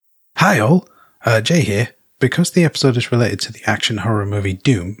Hi all, Jay here. Because the episode is related to the action horror movie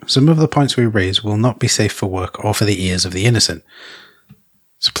Doom, some of the points we raise will not be safe for work or for the ears of the innocent.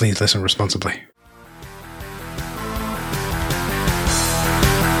 So please listen responsibly.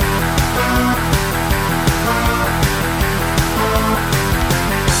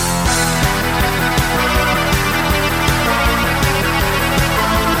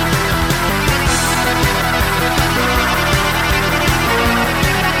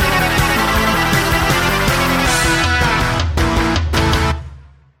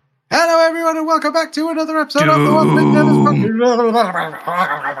 And welcome back to another episode of the One Big Dennis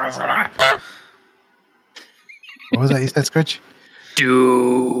What was that you said, Scritch?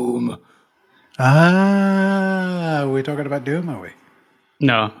 Doom. We're talking about Doom, are we?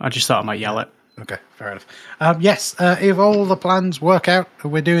 No, I just thought I might yell it. Okay, fair enough. Yes, if all the plans work out,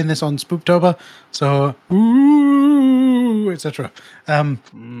 we're doing this on Spooktober, so etc.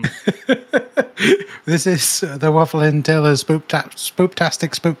 This is the Waffle and Taylor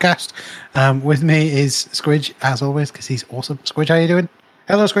Spooktastic Spookcast. With me is Squidge, as always, because he's awesome. Squidge, how you doing?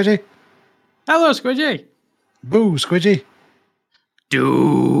 Hello, Squidgy. Hello, Squidgy. Boo, Squidgy.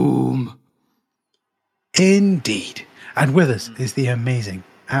 Doom. Indeed. And with us is the amazing,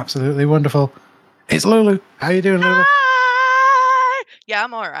 absolutely wonderful, it's Lulu. How you doing, Lulu? Hi! Yeah,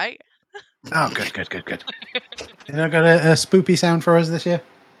 I'm all right. Oh, good. You not got a spoopy sound for us this year?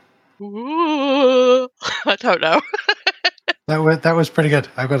 Ooh, I don't know. That was pretty good,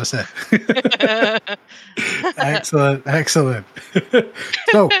 I've got to say. Excellent.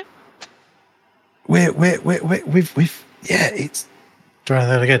 So we've it's try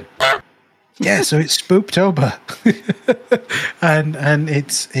that again. Yeah, so it's Spooktober, and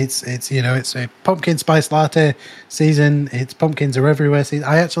it's a pumpkin spice latte season. It's pumpkins are everywhere season.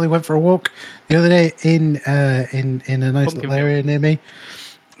 I actually went for a walk the other day in a nice Pumpkin little area near me.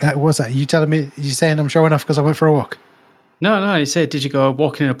 What was that? You telling me? You saying I'm showing off because I went for a walk? No, you said, did you go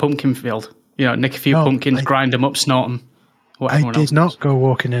walking in a pumpkin field? You know, nick a few pumpkins, grind them up, snort them. I did not go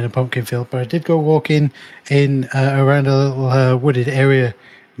walking in a pumpkin field, but I did go walking in around a little wooded area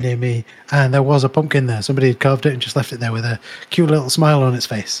near me, and there was a pumpkin there. Somebody had carved it and just left it there with a cute little smile on its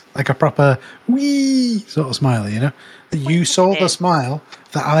face, like a proper wee sort of smile, you know. You saw the smile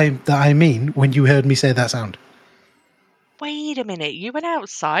that I mean when you heard me say that sound. Wait a minute, you went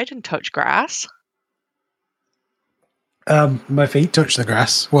outside and touched grass? My feet touched the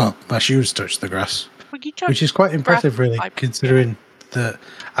grass. Well, my shoes touched the grass, which is quite impressive, really, considering that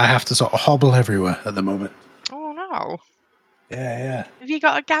I have to sort of hobble everywhere at the moment. Oh no! Yeah. Have you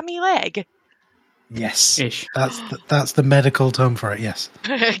got a gammy leg? Yes, Ish. That's the medical term for it. Yes,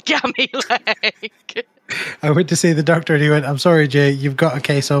 Gammy leg. I went to see the doctor, and he went, "I'm sorry, Jay, you've got a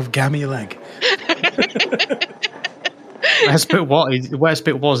case of gammy leg." Worst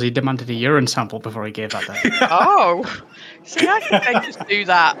bit was he demanded a urine sample before he gave that day. Oh, see, I think they just do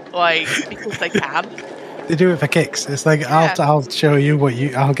that like because they can. They do it for kicks. It's like I'll show you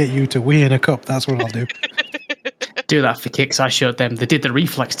I'll get you to wee in a cup. That's what I'll do. Do that for kicks. I showed them. They did the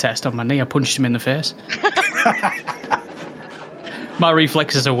reflex test on my knee. I punched him in the face. My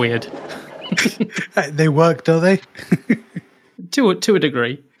reflexes are weird. They work, don't they? To a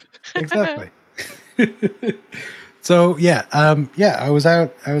degree. Exactly. So I was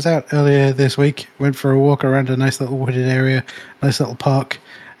out earlier this week. Went for a walk around a nice little wooded area, nice little park,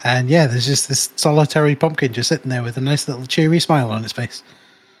 and there's just this solitary pumpkin just sitting there with a nice little cheery smile on its face.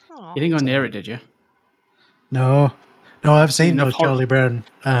 Aww. You didn't go near it, did you? No, I've seen those Charlie Brown.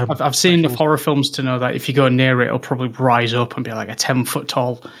 I've seen enough horror films to know that if you go near it, it'll probably rise up and be like a 10-foot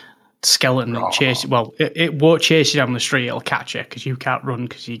tall skeleton and chase you. Well, it won't chase you down the street. It'll catch you because you can't run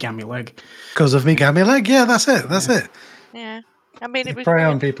because you gammy leg. Because of me gammy leg? Yeah, that's it. Yeah. I mean, it was prey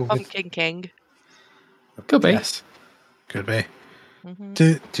on people Pumpkin King. Could be. Yes. Could be. Mm-hmm.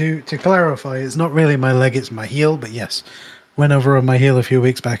 To clarify, it's not really my leg, it's my heel, but yes. Went over on my heel a few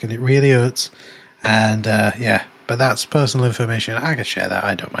weeks back and it really hurts. And but that's personal information. I can share that,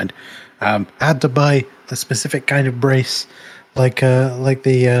 I don't mind. I had to buy the specific kind of brace like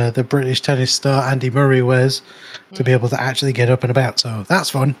the British tennis star Andy Murray wears to be able to actually get up and about. So that's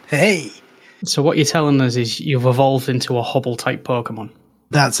fun. Hey! So what you're telling us is you've evolved into a Hobble-type Pokemon.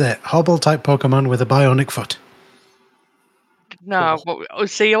 That's it. Hobble-type Pokemon with a bionic foot. No,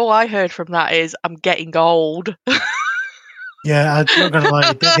 see, all I heard from that is I'm getting old. Yeah, I'm not going to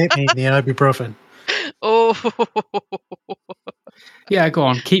lie, it did hit me in the ibuprofen. Oh. Yeah, go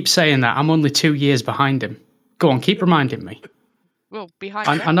on. Keep saying that. I'm only 2 years behind him. Go on, keep reminding me. Well, behind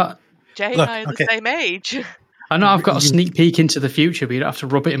I'm not. Jay Look, and I are okay. the same age. I know I've got a sneak peek into the future, but you don't have to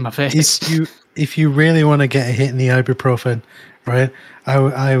rub it in my face. If you really want to get a hit in the ibuprofen, right?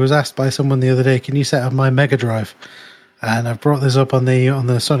 I was asked by someone the other day, can you set up my Mega Drive? And I've brought this up on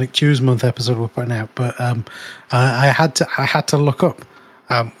the Sonic Choose Month episode we're putting out, but I had to look up,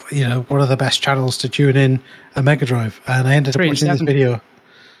 what are the best channels to tune in a Mega Drive, and I ended up watching this video.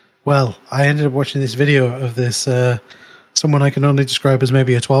 Well, I ended up watching this video of this someone I can only describe as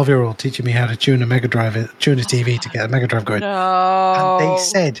maybe a 12-year-old teaching me how to tune a TV to get a Mega Drive going. No. And they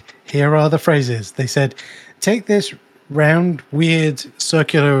said, here are the phrases. They said, take this round, weird,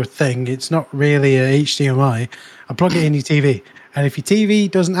 circular thing. It's not really a HDMI. And plug it in your TV. And if your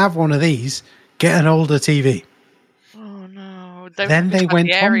TV doesn't have one of these, get an older TV. Oh, no. Then they went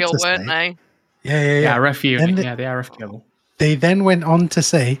the aerial, on to weren't say, they? Yeah. RF unit, the RF cable. They then went on to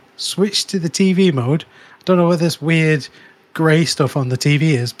say, switch to the TV mode. I don't know what this weird grey stuff on the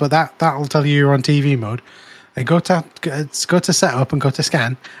TV is, but that'll tell you you're on TV mode. And go to setup and go to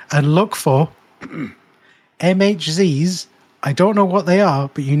scan and look for MHZs. I don't know what they are,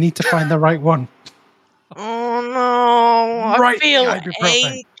 but you need to find the right one. Oh no! Right, I feel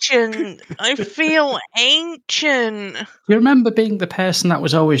ibuprofen. ancient. I feel ancient. You remember being the person that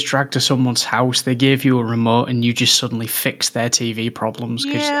was always dragged to someone's house? They gave you a remote, and you just suddenly fixed their TV problems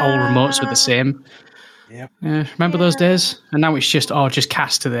because all remotes were the same. Yep. Yeah, remember those days? And now it's just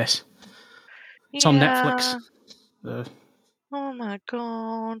cast to this. It's on Netflix. Oh my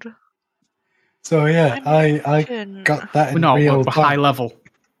god! So yeah, I got that in real time. High level.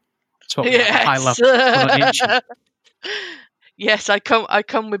 That's what we're high level. We're not ancient. Yes, I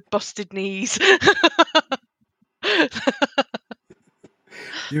come with busted knees.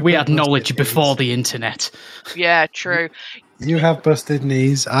 We had knowledge before the internet. Yeah, true. You have busted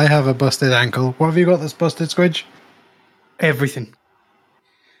knees. I have a busted ankle. What have you got that's busted, Squidge? Everything.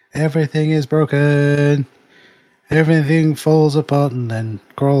 Everything is broken. Everything falls apart and then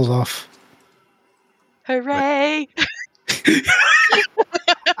crawls off. Hooray!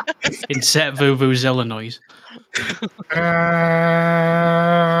 Insert Vuvuzela noise.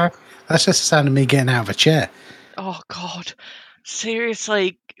 That's just the sound of me getting out of a chair. Oh god.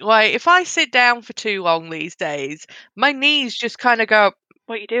 Seriously, like if I sit down for too long these days, my knees just kind of go,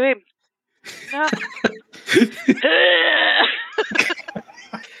 "What are you doing?"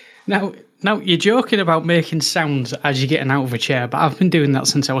 No. Now you're joking about making sounds as you're getting out of a chair, but I've been doing that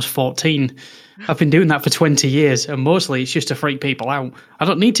since I was 14. I've been doing that for 20 years, and mostly it's just to freak people out. I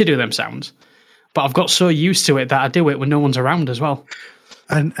don't need to do them sounds, but I've got so used to it that I do it when no one's around as well.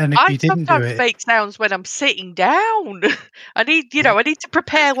 And if you didn't do it, make sounds when I'm sitting down. I need to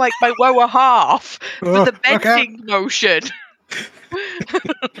prepare like my lower half for the bending motion.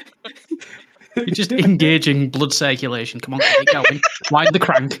 You're just engaging blood circulation. Come on, keep going. Wind the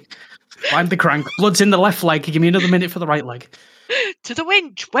crank. Wind the crank. Blood's in the left leg. Give me another minute for the right leg. To the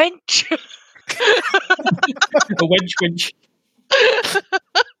winch, wench. The winch.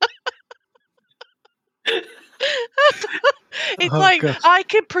 It's like God. I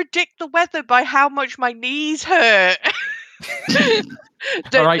can predict the weather by how much my knees hurt.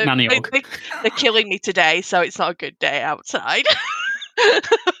 All right, Maniog. They're killing me today, so it's not a good day outside.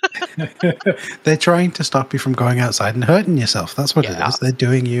 They're trying to stop you from going outside and hurting yourself. That's what it is. They're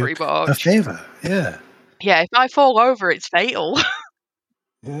doing you a favor. Yeah. Yeah, if I fall over, it's fatal.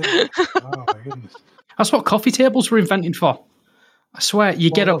 Yeah. Oh, my goodness. That's what coffee tables were invented for. I swear, you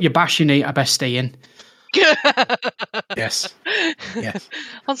get up, you bash your knee, I best stay in. Yes.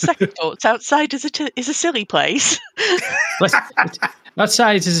 On second thoughts, outside is a silly place.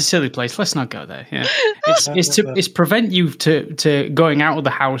 Outside is a silly place. Let's not go there. Yeah, it's prevent you to going out of the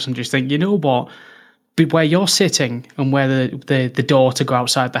house and just think, you know what? Where you're sitting and where the door to go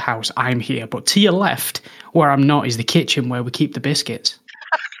outside the house, I'm here. But to your left, where I'm not, is the kitchen where we keep the biscuits.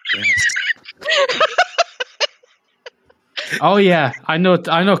 Yes. Oh yeah, I know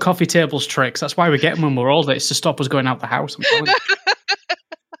coffee tables tricks. That's why we get them when we're older. It's to stop us going out the house. I'm telling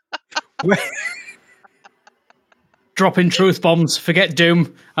you. Dropping truth bombs. Forget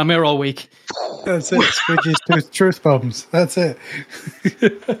Doom. I'm here all week. That's it. Squidgy's truth bombs. That's it.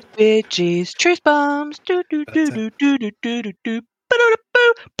 Squidgy's truth bombs.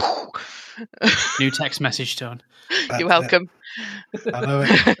 New text message tone. You're welcome. I know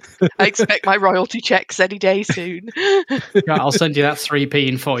it. I expect my royalty checks any day soon. Yeah, I'll send you that 3p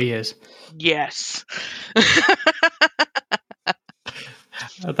in 4 years. Yes.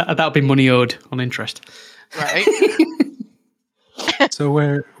 That'll be money owed on interest. Right. So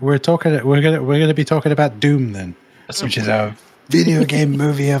we're gonna be talking about Doom then, which is our video game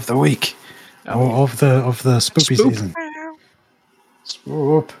movie of the week, or of the spooky season.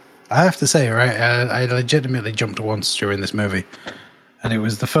 Swoop. I have to say, right, I legitimately jumped once during this movie, and it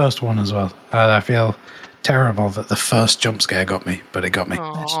was the first one as well. And I feel terrible that the first jump scare got me, but it got me.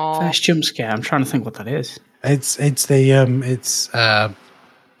 First jump scare. I'm trying to think what that is. It's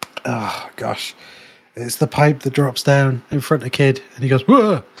oh gosh, it's the pipe that drops down in front of the kid, and he goes,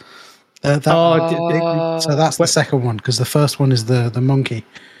 "Whoa!" So that's the second one, because the first one is the monkey.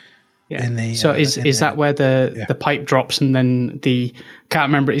 Yeah. Is that where the pipe drops and then can't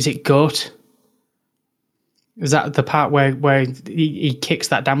remember, is it goat? Is that the part where he kicks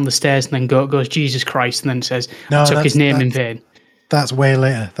that down the stairs and then goat goes, Jesus Christ, and then says, I took his name in vain? That's way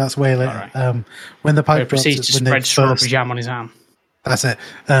later. Right. When the pipe drops, proceeds to spread strawberry jam on his arm. That's it.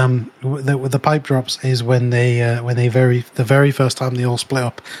 The pipe drops is when the very first time they all split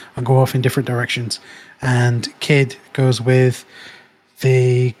up and go off in different directions, and Kid goes with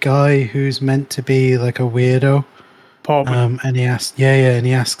the guy who's meant to be like a weirdo, and he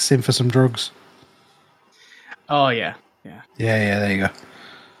asks him for some drugs. Oh yeah. There you go.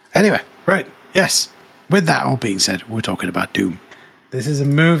 Anyway, right, yes. With that all being said, we're talking about Doom. This is a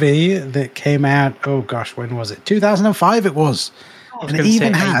movie that came out. Oh gosh, when was it? 2005. It was. And it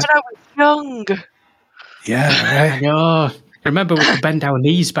even had. But I was young. Yeah, right. Oh, remember we could bend our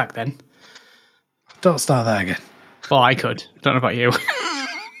knees back then. Don't start that again. Well, I could. Don't know about you.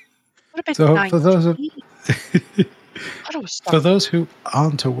 So for those who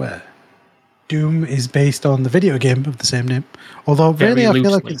aren't aware, Doom is based on the video game of the same name. Although really,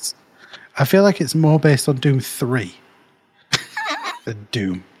 I feel like it's more based on Doom 3 than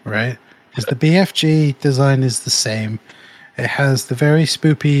Doom, right? Because the BFG design is the same. It has the very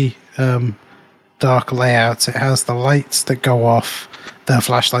spoopy dark layouts. It has the lights that go off, the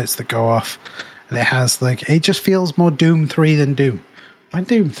flashlights that go off. And it has it just feels more Doom 3 than Doom. When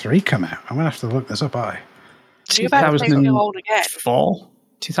Doom 3 come out? I'm going to have to look this up, Are you about to say you're old again?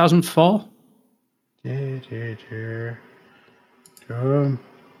 2004?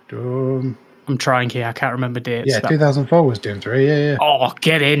 Doom. I'm trying here. I can't remember dates. Yeah, 2004 was Doom 3. Yeah. Oh,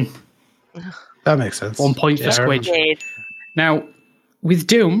 get in. That makes sense. 1 point for Squidge. Now, with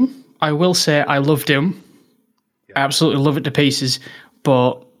Doom, I will say I love Doom. I absolutely love it to pieces,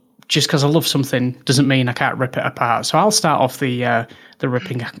 but just because I love something doesn't mean I can't rip it apart. So I'll start off the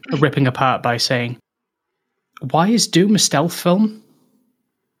ripping apart by saying, why is Doom a stealth film?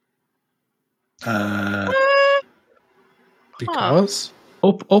 Because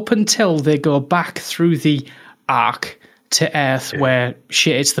up until they go back through the arc to Earth where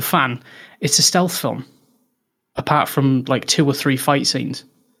shit hits the fan, it's a stealth film. Apart from 2 or 3 fight scenes.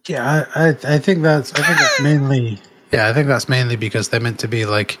 Yeah, I think that's mainly. Yeah, I think that's mainly because they're meant to be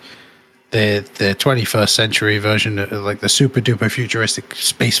the 21st century version, the super duper futuristic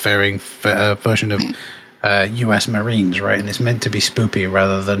spacefaring version of U.S. Marines, right? And it's meant to be spoopy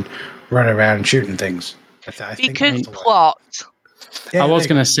rather than run around shooting things. Because plot. Yeah, I was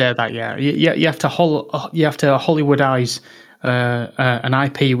going to say that. Yeah, you have to Hollywoodize an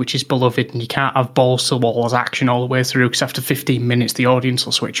IP which is beloved, and you can't have balls to the walls action all the way through, because after 15 minutes the audience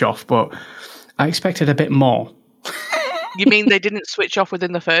will switch off. But I expected a bit more. You mean they didn't switch off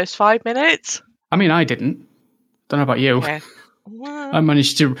within the first 5 minutes? I mean, I didn't. Don't know about you. Yeah. I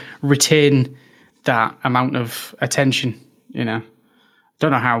managed to retain that amount of attention, Don't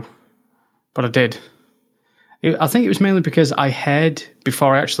know how, but I did. I think it was mainly because I heard,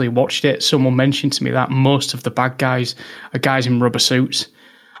 before I actually watched it, someone mentioned to me that most of the bad guys are guys in rubber suits.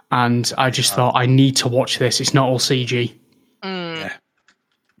 And I just thought, I need to watch this. It's not all CG. Yeah.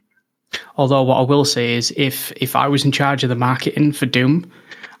 Although what I will say is, if I was in charge of the marketing for Doom,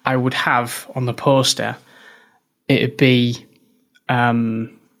 I would have on the poster, it'd be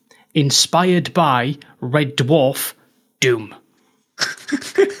inspired by Red Dwarf Doom.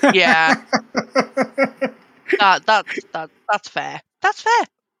 Yeah. That's fair. That's fair.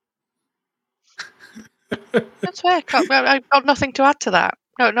 That's fair. I've got nothing to add to that.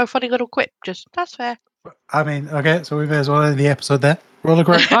 No funny little quip. Just that's fair. I mean, okay, so we may as well end the episode there. Roll a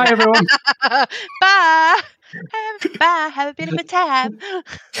credit. Bye, everyone. Bye. Bye. Have a bit of a time.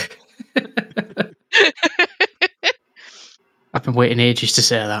 I've been waiting ages to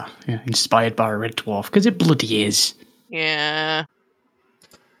say that. Yeah, inspired by a Red Dwarf, because it bloody is. Yeah.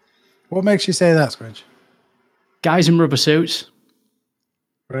 What makes you say that, Squidge? Guys in rubber suits.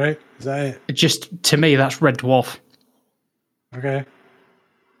 Right? Is that it? Just, to me, that's Red Dwarf. Okay.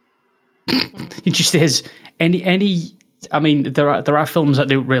 It just is. I mean, there are films that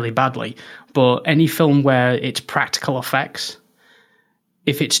do it really badly, but any film where it's practical effects,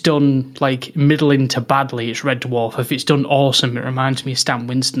 if it's done middling to badly, it's Red Dwarf. If it's done awesome, it reminds me of Stan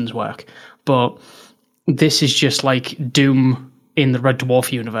Winston's work. But this is just Doom in the Red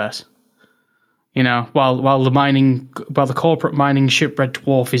Dwarf universe. You know, while the corporate mining ship Red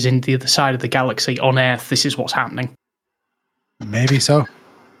Dwarf is in the other side of the galaxy on Earth, this is what's happening. Maybe so.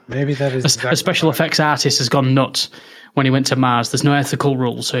 Maybe that is a special effects artist has gone nuts when he went to Mars. There's no ethical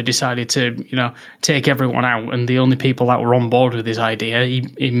rules, so he decided to, take everyone out, and the only people that were on board with his idea,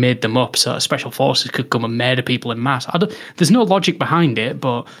 he made them up so that special forces could come and murder people in Mars. There's no logic behind it,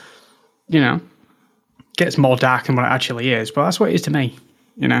 but, gets more dark than what it actually is. But that's what it is to me,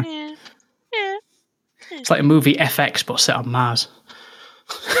 Yeah. It's like a movie FX, but set on Mars.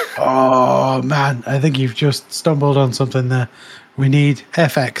 Oh, man. I think you've just stumbled on something there. We need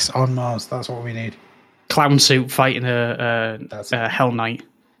FX on Mars. That's what we need. Clown suit fighting a Hell Knight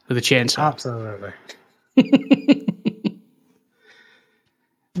with a chainsaw. Absolutely.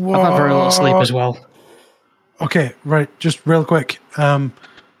 I've had very little sleep as well. Okay, right. Just real quick.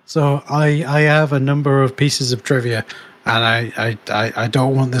 So I have a number of pieces of trivia, and I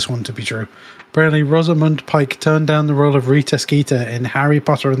don't want this one to be true. Apparently, Rosamund Pike turned down the role of Rita Skeeter in Harry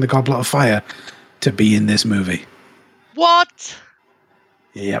Potter and the Goblet of Fire to be in this movie. What?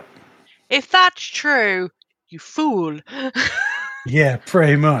 Yep. If that's true, you fool. Yeah,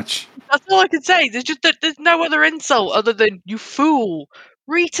 pretty much. That's all I can say. There's no other insult other than you fool.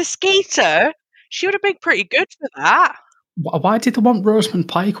 Rita Skeeter, she would have been pretty good for that. Why did they want Rosamund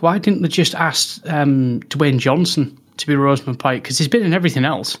Pike? Why didn't they just ask Dwayne Johnson to be Rosamund Pike? Because he's been in everything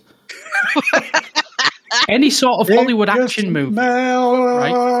else. Any sort of Hollywood action movie,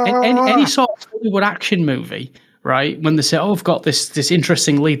 right? Any sort of Hollywood action movie, right? When they say, "Oh, I've got this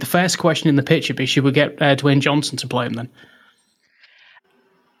interesting lead," the first question in the pitch would be, "Should we get Dwayne Johnson to play him?" Then,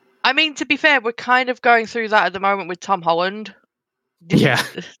 I mean, to be fair, we're kind of going through that at the moment with Tom Holland. Did you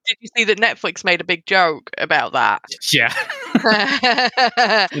see that Netflix made a big joke about that? Yeah.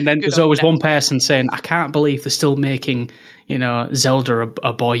 And then there's always one person saying, "I can't believe they're still making, Zelda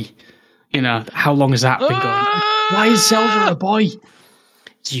a boy." How long has that been going? Why is Zelda a boy?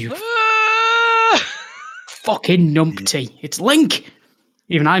 You fucking numpty. It's Link.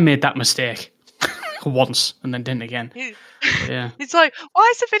 Even I made that mistake once and then didn't again. Yeah. It's like,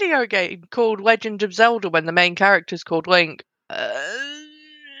 why is a video game called Legend of Zelda when the main character's called Link?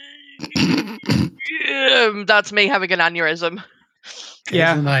 That's me having an aneurysm.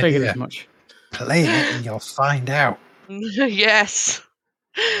 Yeah, I figured as much. Play it and you'll find out. Yes.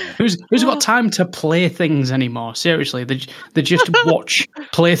 Who's got time to play things anymore? Seriously, they just watch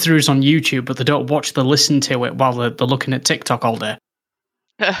playthroughs on YouTube, but they don't watch the listen to it while they're looking at TikTok all day.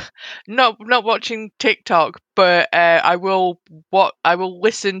 Not watching TikTok, but I will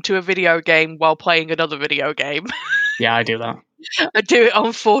listen to a video game while playing another video game. Yeah, I do that. I do it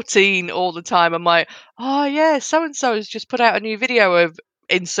on 14 all the time. I'm like, oh yeah, so and so has just put out a new video of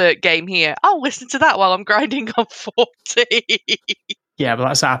insert game here. I'll listen to that while I'm grinding on 14. Yeah, but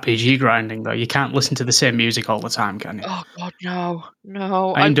that's RPG grinding, though. You can't listen to the same music all the time, can you? Oh god,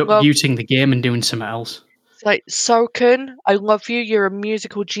 no. I end up muting the game and doing something else. It's like, Soken, I love you. You're a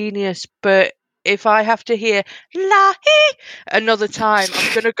musical genius, but if I have to hear la hee another time,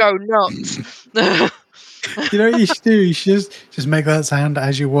 I'm gonna go nuts. You know what you should do? You should just make that sound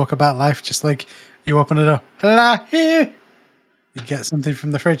as you walk about life, just like you open it up. La hee. You get something from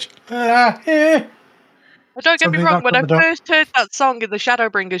the fridge. La hee. Don't get me wrong, when I first heard that song in the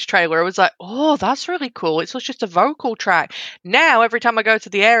Shadowbringers trailer, I was like, oh, that's really cool. It's just a vocal track. Now, every time I go to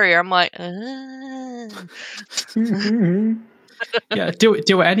the area, I'm like, Yeah, do it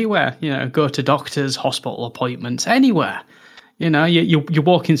anywhere. Go to doctors, hospital appointments, anywhere. You're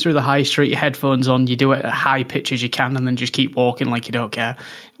walking through the high street, your headphones on, you do it at high pitch as you can, and then just keep walking like you don't care.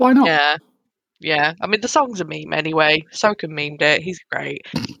 Why not? Yeah. I mean, the song's a meme anyway. Soken memed it. He's great.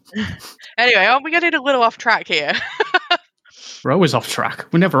 Anyway, aren't we getting a little off track here? We're always off track.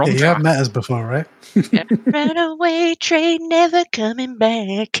 We're never on track. You have met us before, right? Yeah. Runaway train, never coming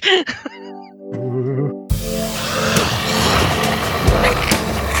back.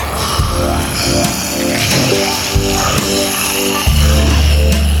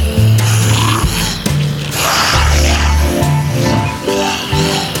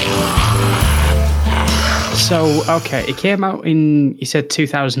 So, okay, it came out in, you said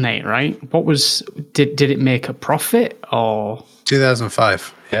 2008, right? Did it make a profit or?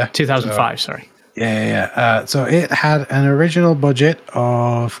 2005, yeah. 2005, sorry. Yeah. So it had an original budget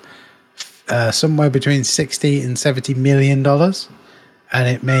of somewhere between $60 and $70 million, and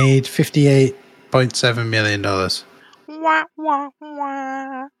it made $58.7 million. Wah, wah,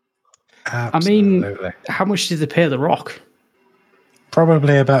 wah. Absolutely. I mean, how much did they pay The Rock?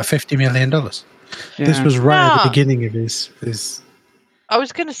 Probably about $50 million. Yeah. This was right at the beginning of his I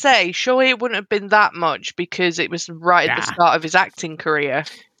was going to say, surely it wouldn't have been that much because it was right at the start of his acting career.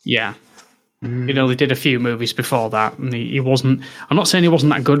 Yeah. You know, they did a few movies before that, and he wasn't... I'm not saying he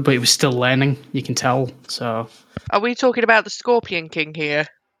wasn't that good, but he was still learning, you can tell, so... Are we talking about the Scorpion King here?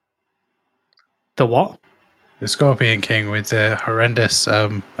 The what? The Scorpion King with the horrendous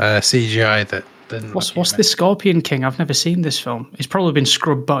CGI that... What's this Scorpion King? I've never seen this film. It's probably been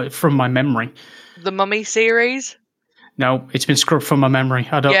scrubbed from my memory. The Mummy series? No, it's been scrubbed from my memory.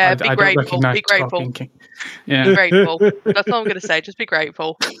 I don't recognize Scorpion King. Yeah. Be grateful. That's all I'm going to say. Just be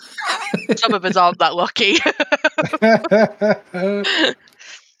grateful. Some of us aren't that lucky.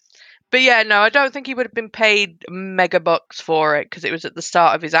 But yeah, no, I don't think he would have been paid mega bucks for it because it was at the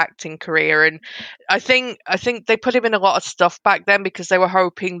start of his acting career, and I think they put him in a lot of stuff back then because they were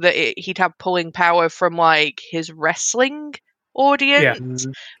hoping that he'd have pulling power from like his wrestling audience.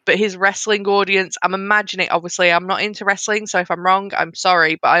 Yeah. But his wrestling audience, I'm imagining, obviously I'm not into wrestling, so if I'm wrong, I'm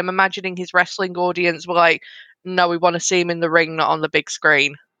sorry, but I'm imagining his wrestling audience were like, no, we want to see him in the ring, not on the big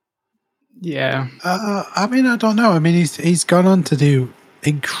screen. Yeah. I mean, I don't know. I mean, he's gone on to do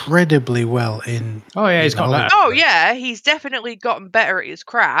incredibly well in... Oh, yeah, he's got that. Oh, yeah, he's definitely gotten better at his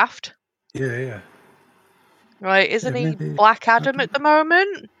craft. Yeah. Right, isn't he Black Adam at the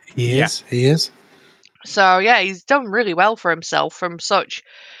moment? He is. So, yeah, he's done really well for himself from such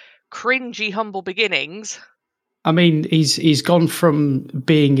cringy, humble beginnings. I mean, he's gone from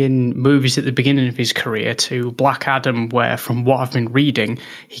being in movies at the beginning of his career to Black Adam, where, from what I've been reading,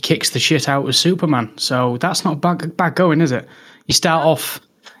 he kicks the shit out of Superman. So that's not bad going, is it? You start off,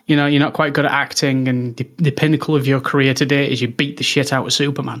 you know, you're not quite good at acting, and the pinnacle of your career today is you beat the shit out of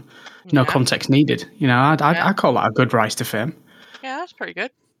Superman. No context needed. You know, I call that a good rise to fame. Yeah, that's pretty good.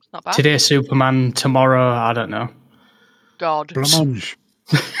 It's not bad. Today, Superman. Tomorrow, I don't know. God. Blancmange.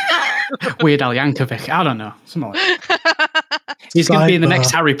 Weird Al Yankovic. I don't know. Something like that. He's going to be in the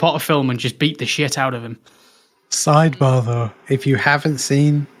next Harry Potter film and just beat the shit out of him. Sidebar, though, if you haven't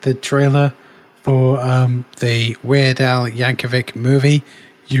seen the trailer for the Weird Al Yankovic movie,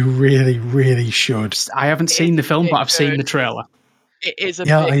 you really, really should. I haven't seen the film, but I've seen the trailer. It is a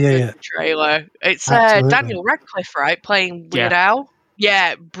good trailer. It's Daniel Radcliffe, right, playing Weird Al?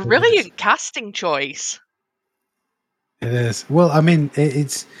 Yeah, brilliant casting choice. It is. Well, I mean,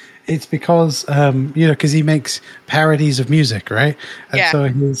 it's because because he makes parodies of music, right? And so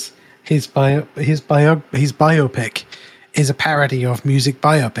his biopic is a parody of music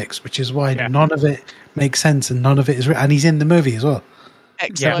biopics, which is why none of it makes sense and none of it is and he's in the movie as well.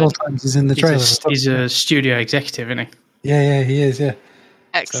 Excellent. Several times he's in the trailer. He's a studio executive, isn't he? Yeah, he is. Yeah.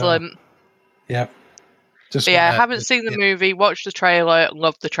 Excellent. So, yeah. I haven't seen the movie. Watched the trailer.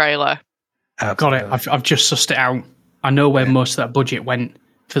 Loved the trailer. Got it. I've just sussed it out. I know where most of that budget went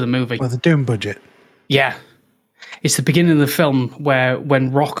for the movie. Well, the Doom budget. Yeah. It's the beginning of the film where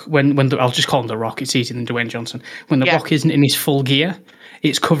I'll just call him The Rock, it's easier than Dwayne Johnson. When The Rock isn't in his full gear,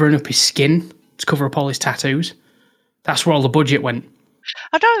 it's covering up his skin, it's covering up all his tattoos. That's where all the budget went.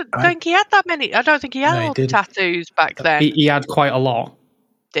 I don't think he had that many. I don't think he had all the tattoos back then. He had quite a lot.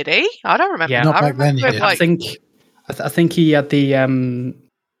 Did he? I don't remember. Yeah, not back then. He did. I think he had the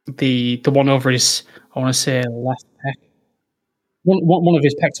one over his, I want to say, left pec. One of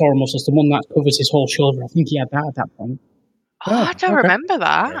his pectoral muscles, the one that covers his whole shoulder. I think he had that at that point. I don't remember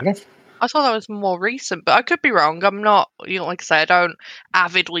that. I thought that was more recent, but I could be wrong. I'm not, like I say, I don't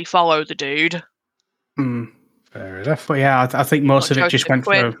avidly follow the dude. Fair enough. But yeah, I think most of it just went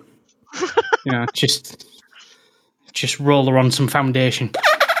through. Just roll her on some foundation.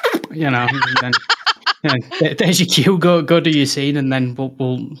 And then there's your cue. Go do your scene, and then we'll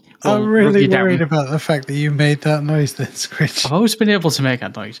I'm really worried about the fact that you made that noise, then, Scritch. I've always been able to make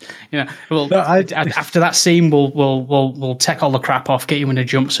that noise. After that scene, we'll take all the crap off, get you in a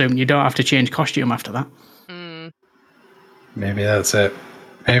jumpsuit, and you don't have to change costume after that. Maybe that's it.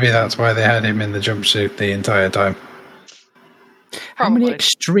 Maybe that's why they had him in the jumpsuit the entire time. How many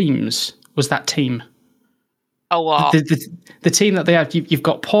extremes was that team? A lot. The team that they have, you've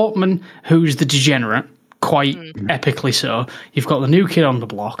got Portman, who's the degenerate, quite epically so. You've got the new kid on the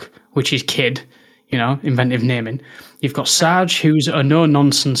block, which is Kid, inventive naming. You've got Sarge, who's a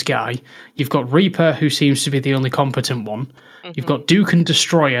no-nonsense guy. You've got Reaper, who seems to be the only competent one. You've got Duke and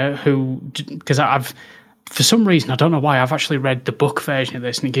Destroyer, who, because for some reason, I don't know why, I've actually read the book version of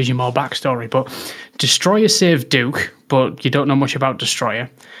this and it gives you more backstory, but Destroyer saved Duke, but you don't know much about Destroyer.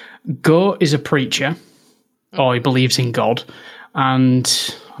 Go is a preacher, or he believes in God,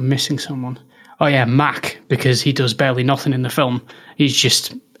 and I'm missing someone. Oh yeah, Mac, because he does barely nothing in the film. He's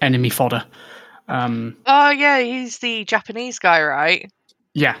just enemy fodder. Oh yeah, he's the Japanese guy, right?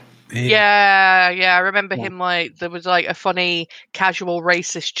 Yeah. Yeah, I remember him, like, there was, like, a funny, casual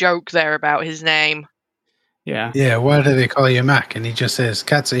racist joke there about his name. Yeah. Yeah, why do they call you Mac? And he just says,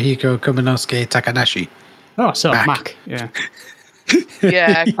 Katsuhiko Kuminosuke Takanashi. Oh, so Mac. Yeah.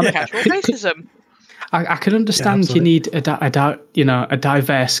 Yeah, casual racism. I can understand you need a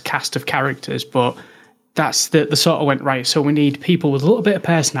diverse cast of characters, but that's the sort of went, right, so we need people with a little bit of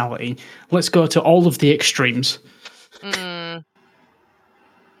personality. Let's go to all of the extremes. Yeah,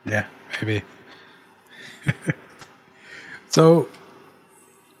 maybe. So,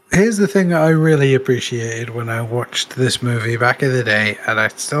 here's the thing that I really appreciated when I watched this movie back in the day, and I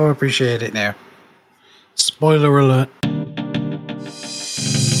still appreciate it now. Spoiler alert.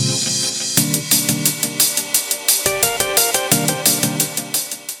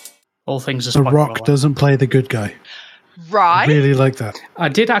 All things are The spoiler Rock alert. doesn't play the good guy. Right? I really like that. I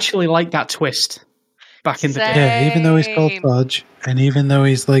did actually like that twist back in the day. Yeah, even though he's called Same. Sarge, and even though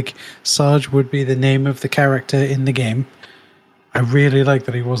he's like, Sarge would be the name of the character in the game, I really like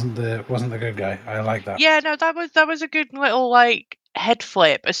that he wasn't the good guy. I like that. Yeah, no, that was a good little, like, head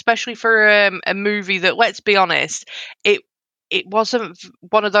flip, especially for a movie that, let's be honest, it wasn't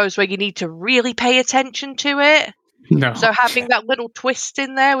one of those where you need to really pay attention to it. No. So having that little twist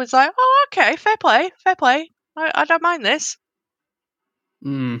in there was like, oh, okay, fair play. I don't mind this.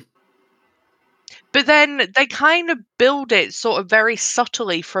 Mm. But then they kind of build it sort of very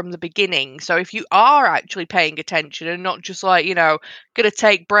subtly from the beginning. So if you are actually paying attention and not just like, going to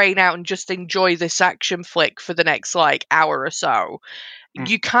take brain out and just enjoy this action flick for the next like hour or so,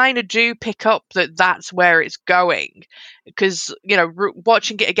 you kind of do pick up that that's where it's going. Because,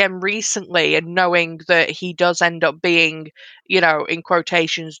 watching it again recently and knowing that he does end up being, in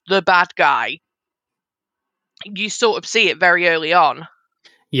quotations, the bad guy, you sort of see it very early on.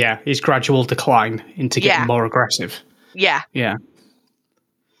 Yeah, his gradual decline into getting more aggressive. Yeah. Yeah.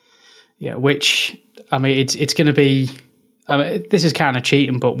 Yeah, which, I mean, it's going to be, this is kind of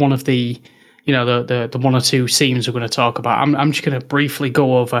cheating, but one of the, the one or two scenes we're going to talk about, I'm just going to briefly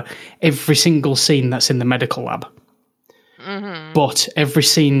go over every single scene that's in the medical lab. Mm-hmm. But every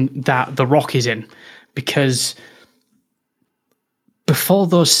scene that The Rock is in, because before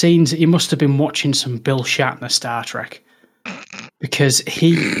those scenes, he must have been watching some Bill Shatner Star Trek. Because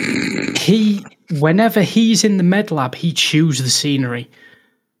he whenever he's in the med lab, he chews the scenery.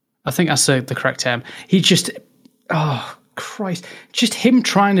 I think that's the correct term. He just, oh Christ, just him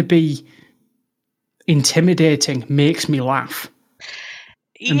trying to be intimidating makes me laugh.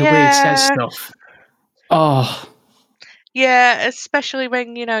 And the way he says stuff. Oh. Yeah, especially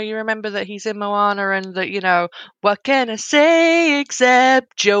when, you remember that he's in Moana and that, what can I say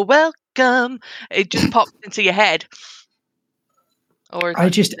except you're welcome? It just pops into your head. Or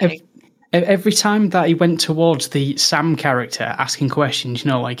every time that he went towards the Sam character asking questions,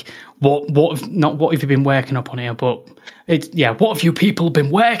 like what have you been working up on here, but what have you people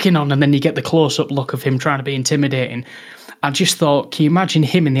been working on? And then you get the close up look of him trying to be intimidating. I just thought, can you imagine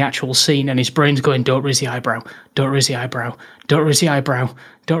him in the actual scene and his brain's going, don't raise the eyebrow, don't raise the eyebrow, don't raise the eyebrow,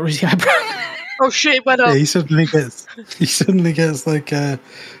 don't raise the eyebrow. Oh shit, it went up. Yeah, he suddenly gets like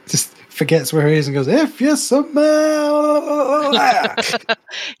just forgets where he is and goes, if you smell.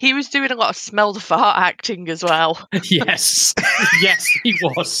 He was doing a lot of smell the fart acting as well. Yes, he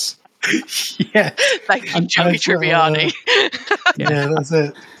was. Yeah, Thank you, Joey Tribbiani. Yeah, that's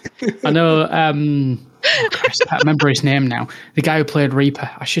it. I know. Christ, I can't remember his name now. The guy who played Reaper.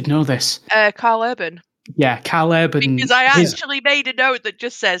 I should know this. Carl Urban. Yeah, Carl Urban. Because I actually made a note that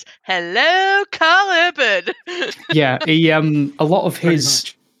just says, "Hello, Carl Urban." Yeah, he a lot of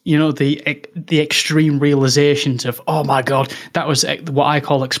his, the extreme realizations of, oh my god, that was what I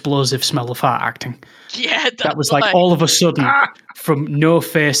call explosive smell of fart acting. Yeah, that was like all of a sudden from no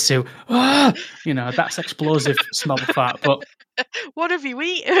face to that's explosive smell of fart. But what have you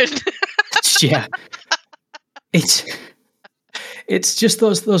eaten? Yeah, it's just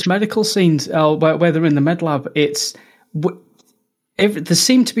those medical scenes where they're in the med lab. There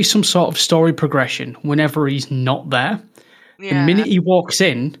seemed to be some sort of story progression whenever he's not there. Yeah. The minute he walks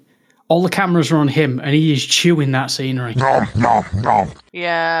in, all the cameras are on him and he is chewing that scenery. No.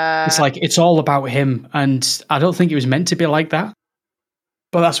 Yeah. It's like, it's all about him. And I don't think it was meant to be like that.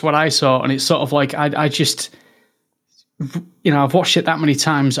 But that's what I saw. And it's sort of like, I just, I've watched it that many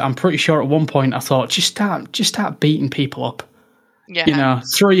times. I'm pretty sure at one point I thought, just start beating people up. Yeah.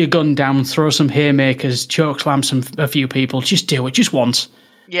 Throw your gun down, throw some haymakers, chokeslam a few people. Just do it, just once.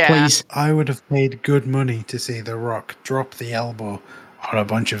 Yeah. Please. I would have paid good money to see The Rock drop the elbow on a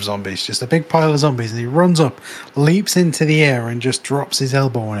bunch of zombies, just a big pile of zombies, and he runs up, leaps into the air, and just drops his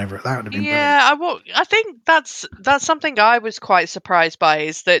elbow whenever. That would have been brilliant. Yeah, I think that's something I was quite surprised by,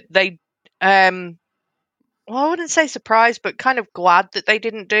 is that they well, I wouldn't say surprised, but kind of glad that they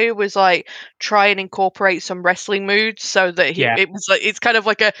didn't do, was like try and incorporate some wrestling moves, so that it was like, it's kind of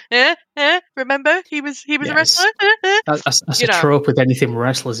like a remember he was a wrestler. That's a trope with anything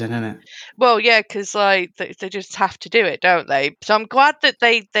wrestlers in, isn't it? Well, yeah, because like they just have to do it, don't they? So I'm glad that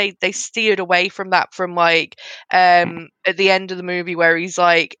they steered away from that, from like at the end of the movie where he's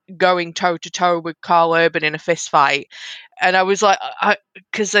like going toe to toe with Carl Urban in a fist fight. And I was like,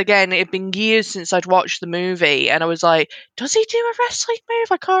 because again, it had been years since I'd watched the movie, and I was like, does he do a wrestling move?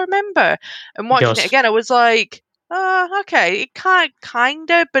 I can't remember. And watching it again, I was like, okay, it kind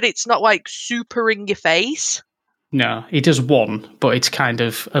of, but it's not like super in your face. No, he does one, but it's kind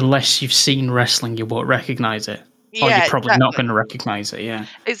of, unless you've seen wrestling, you won't recognise it. Or you're probably not going to recognise it, yeah.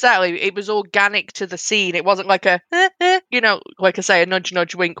 Exactly. It was organic to the scene. It wasn't like a, like I say, a nudge,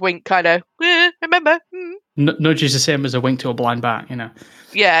 nudge, wink, wink kind of, remember? Nudge is the same as a wink to a blind bat,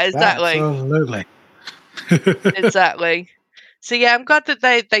 Yeah, exactly. Absolutely. Exactly. So yeah, I'm glad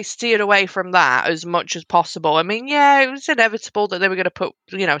that they steered away from that as much as possible. I mean, yeah, it was inevitable that they were going to put,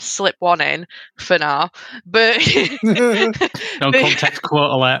 slip one in for now, but no context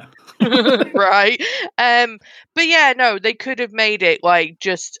quote alert. Right. But yeah, no, they could have made it like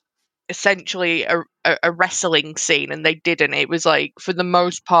just essentially a wrestling scene, and they didn't. It was like, for the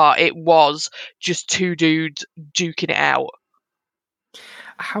most part, it was just two dudes duking it out.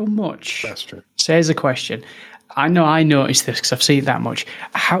 How much? That's true. So here's a question. I know I noticed this because I've seen it that much.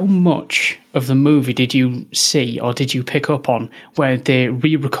 How much of the movie did you see, or did you pick up on, where they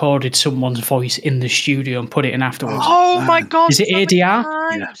re-recorded someone's voice in the studio and put it in afterwards? Oh my god! Is it ADR?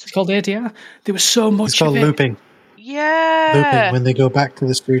 Yeah. It's called ADR. There was so much. It's called looping. Yeah, looping, when they go back to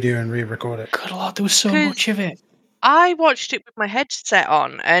the studio and re-record it. Good lord, there was so much of it. I watched it with my headset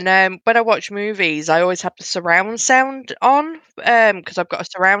on, and when I watch movies, I always have the surround sound on, because I've got a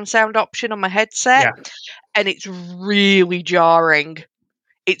surround sound option on my headset, and it's really jarring.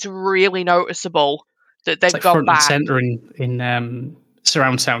 It's really noticeable that they've like gone front back. And center in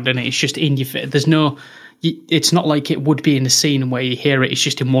surround sound, isn't it? It's just in your face. There's no. It's not like it would be in a scene where you hear it. It's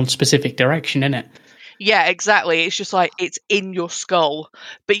just in one specific direction, isn't it? Yeah, exactly. It's just like, it's in your skull.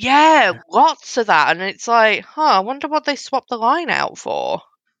 But yeah, lots of that. And it's like, I wonder what they swapped the line out for.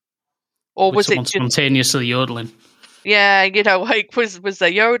 Or was it just spontaneously yodeling? Yeah, like, was there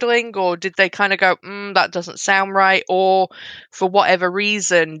yodeling, or did they kind of go, that doesn't sound right? Or for whatever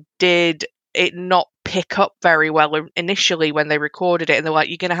reason, did it not pick up very well initially when they recorded it? And they're like,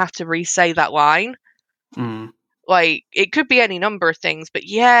 you're going to have to re-say that line. Like, it could be any number of things, but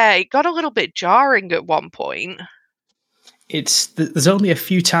yeah, it got a little bit jarring at one point. There's only a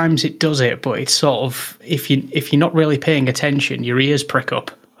few times it does it, but it's sort of, if you're not really paying attention, your ears prick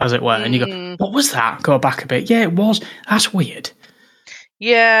up, as it were, and you go, what was that? Go back a bit. Yeah, it was. That's weird.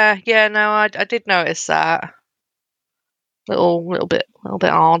 Yeah, no, I did notice that. Little bit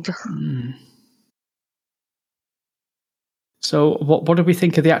odd. So what do we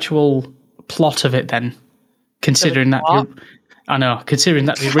think of the actual plot of it then? Considering that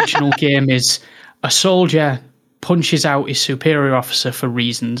the original game is a soldier punches out his superior officer for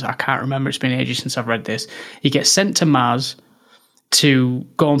reasons I can't remember. It's been ages since I've read this. He gets sent to Mars to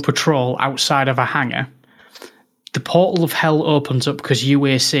go on patrol outside of a hangar. The portal of hell opens up because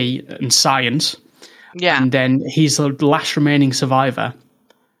UAC and science. Yeah. And then he's the last remaining survivor,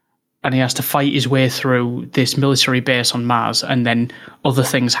 and he has to fight his way through this military base on Mars, and then other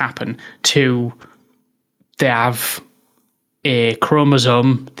things happen. They have a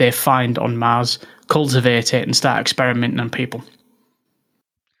chromosome they find on Mars, cultivate it, and start experimenting on people.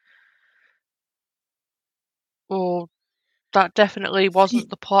 Well, that definitely wasn't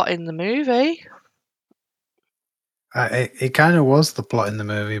the plot in the movie. It kind of was the plot in the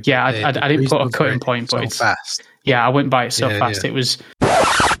movie. But yeah, I didn't put a cutting point, but it's fast. Yeah, I went by it so fast. Yeah.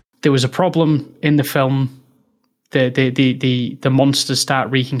 There was a problem in the film. The monsters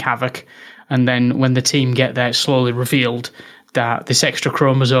start wreaking havoc. And then when the team get there, it's slowly revealed that this extra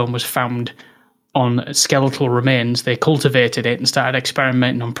chromosome was found on skeletal remains. They cultivated it and started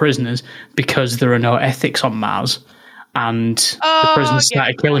experimenting on prisoners because there are no ethics on Mars. And the prisoners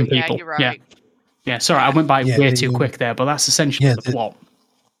started killing people. Yeah, you're right. Yeah, sorry, I went by way too quick there, but that's essentially the plot.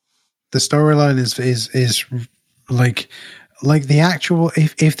 The storyline is like the actual,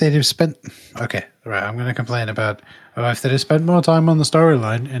 if they'd have spent, okay, right, I'm going to complain about, if they'd have spent more time on the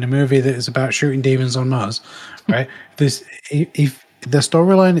storyline in a movie that is about shooting demons on Mars, right? If the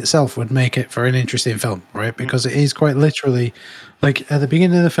storyline itself would make it for an interesting film, right? Because it is quite literally, like at the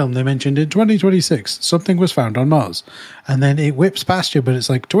beginning of the film, they mentioned in 2026 something was found on Mars, and then it whips past you, but it's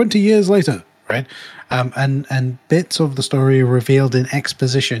like 20 years later, right? And bits of the story are revealed in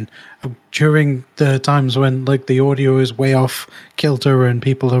exposition during the times when like the audio is way off kilter and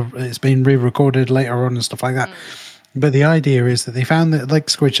it's been re-recorded later on and stuff like that. But the idea is that they found that, like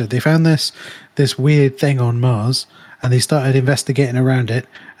Squidge said, they found this weird thing on Mars, and they started investigating around it.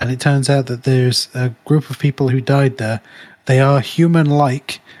 And it turns out that there's a group of people who died there. They are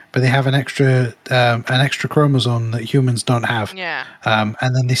human-like, but they have an extra chromosome that humans don't have. Yeah.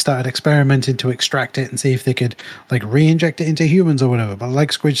 And then they started experimenting to extract it and see if they could like re-inject it into humans or whatever. But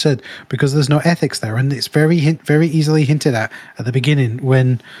like Squidge said, because there's no ethics there, and it's very easily hinted at the beginning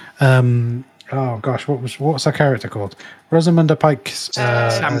when. Oh gosh, what's her character called? Rosamunda Pike's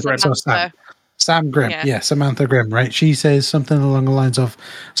Sam Grimm. Sam Grimm, yeah, Samantha Grimm, right? She says something along the lines of,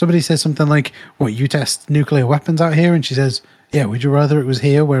 somebody says something like, "What, you test nuclear weapons out here?" And she says, "Yeah, would you rather it was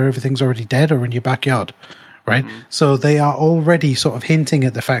here where everything's already dead or in your backyard?" Right? So they are already sort of hinting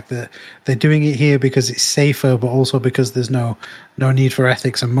at the fact that they're doing it here because it's safer, but also because there's no need for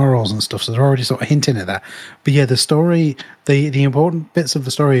ethics and morals and stuff. So they're already sort of hinting at that. But yeah, the story, the important bits of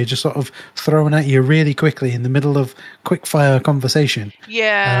the story are just sort of thrown at you really quickly in the middle of quick fire conversation.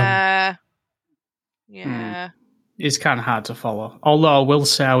 Yeah. Yeah. It's kind of hard to follow. Although I will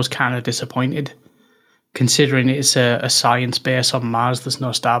say I was kind of disappointed, considering it's a science base on Mars. There's no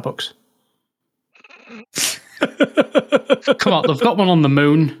Starbucks. Come on, they've got one on the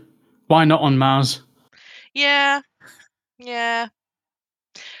moon. Why not on Mars? Yeah. Yeah.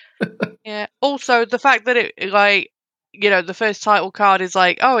 Yeah. Also, the fact that it, like, you know, the first title card is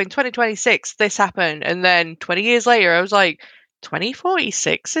like, oh, in 2026, this happened. And then 20 years later, I was like,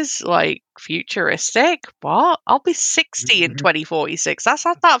 2046 is like futuristic? What? I'll be 60 in 2046. That's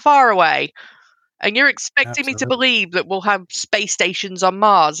not that far away. And you're expecting me to believe that we'll have space stations on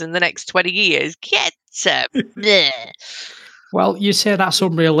Mars in the next 20 years? Get up. Well, you say that's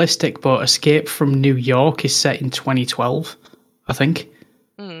unrealistic, but Escape from New York is set in 2012, I think.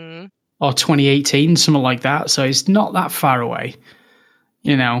 Or 2018, something like that. So it's not that far away.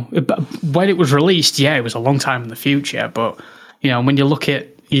 You know, when it was released, yeah, it was a long time in the future. But, you know, when you look at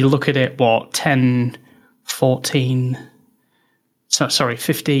it, what, 10, 14...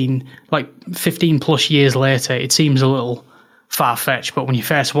 15 plus years later, it seems a little far-fetched, but when you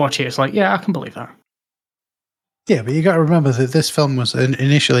first watch it, it's like, yeah, I can believe that. Yeah, but you got to remember that this film was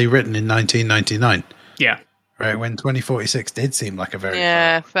initially written in 1999. Yeah. Right, when 2046 did seem like a very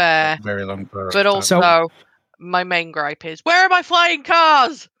fair. Very long period. But also, my main gripe is, where are my flying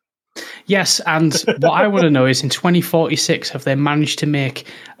cars? Yes, and what I want to know is in 2046, have they managed to make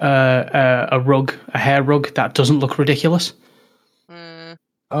a hair rug that doesn't look ridiculous?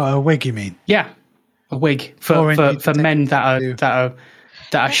 Oh, a wig, you mean? Yeah, a wig for men that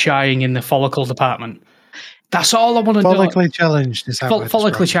are shying in the follicle department. That's all I want to know. Follically challenged is how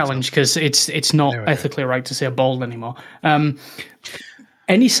follically challenged, because it's not ethically right to say bald anymore.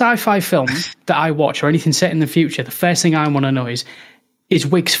 Any sci-fi film that I watch or anything set in the future, the first thing I want to know is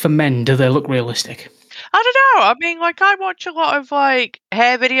wigs for men, do they look realistic? I don't know. I mean, like, I watch a lot of like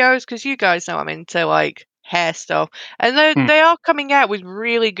hair videos because you guys know I'm into like hair stuff, and they are coming out with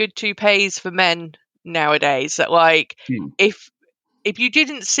really good toupees for men nowadays. That like, if you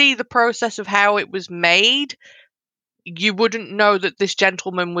didn't see the process of how it was made, you wouldn't know that this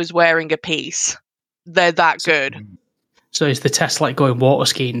gentleman was wearing a piece. They're that good. So is the test like going water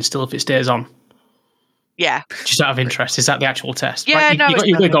skiing still if it stays on? Yeah. Just out of interest, is that the actual test? Yeah, right? no, you got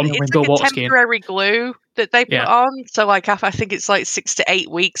your wig on, it's go like water a skiing. temporary glue that they put on. So, like, I think it's like 6 to 8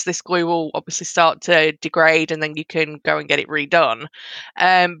 weeks. This glue will obviously start to degrade, and then you can go and get it redone.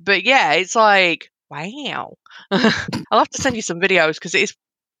 But yeah, it's like, wow. I'll have to send you some videos because it's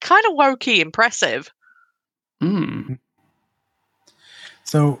kind of low key impressive.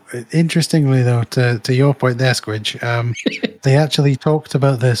 So, interestingly, though, to your point there, Squidge, they actually talked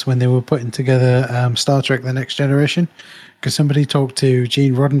about this when they were putting together Star Trek The Next Generation, because somebody talked to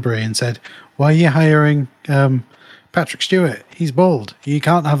Gene Roddenberry and said, why are you hiring Patrick Stewart? He's bald. You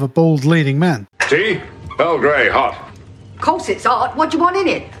can't have a bald leading man. Tea? Earl Grey, hot. Of course it's hot. What do you want in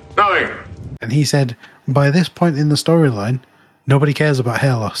it? Nothing. And he said, by this point in the storyline, nobody cares about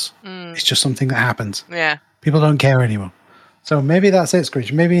hair loss. It's just something that happens. Yeah. People don't care anymore. So maybe that's it,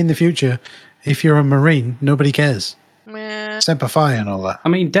 Screech. Maybe in the future, if you're a Marine, nobody cares. Semper Fi and all that. I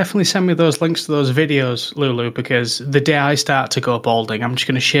mean, definitely send me those links to those videos, Lulu, because the day I start to go balding, I'm just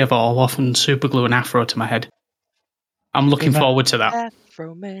going to shave it all off and super glue an afro to my head. I'm looking forward to that.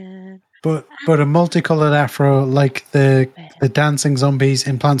 Afro man. But a multicolored afro like the dancing zombies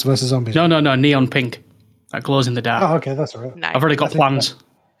in Plants vs. Zombies. No, neon pink. That glows in the dark. Oh, okay, that's all right. Nice. I've already got plans.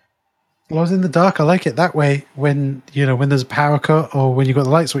 Glows in the dark. I like it that way. When there's a power cut or when you've got the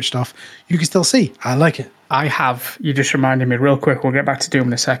light switched off, you can still see. I like it. I have. You just reminded me real quick. We'll get back to Doom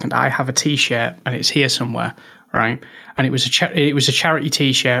in a second. I have a T-shirt and it's here somewhere, right? And it was a charity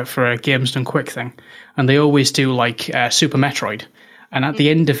T-shirt for a Games Done Quick thing, and they always do like Super Metroid. And at the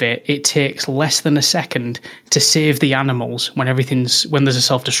end of it, it takes less than a second to save the animals when there's a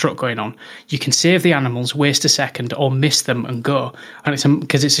self-destruct going on. You can save the animals, waste a second, or miss them and go. And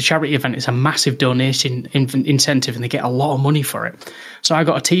because it's a charity event, it's a massive donation incentive, and they get a lot of money for it. So I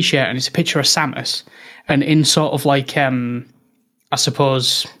got a T-shirt, and it's a picture of Samus, and in sort of like, I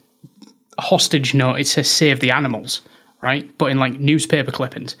suppose, a hostage note, it says "Save the animals," right? But in like newspaper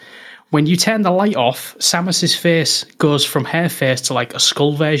clippings. When you turn the light off, Samus's face goes from her face to like a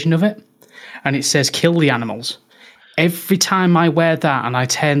skull version of it, and it says "Kill the animals." Every time I wear that and I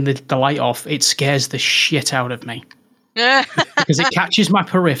turn the light off, it scares the shit out of me. Because it catches my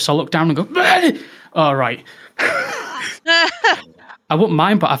periffs. I look down and go, all right. I wouldn't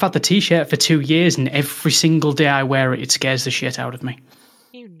mind, but I've had the T-shirt for 2 years, and every single day I wear it, it scares the shit out of me.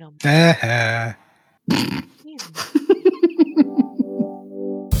 You know.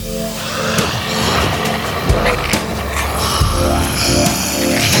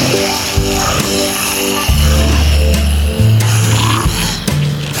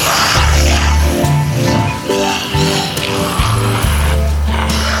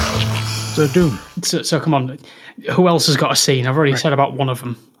 So Doom. So come on, who else has got a scene? I've already said about one of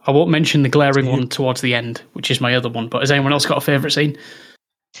them. I won't mention the glaring one towards the end, which is my other one. But has anyone else got a favourite scene?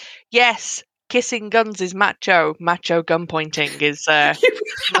 Yes, kissing guns is macho. Macho gun pointing is on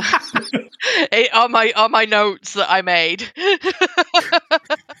my notes that I made.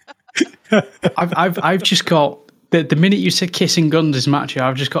 I've just got the minute you said kissing guns is macho,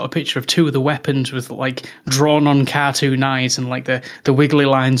 I've just got a picture of two of the weapons with like drawn on cartoon eyes and like the wiggly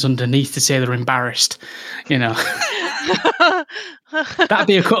lines underneath to say they're embarrassed. You know, that'd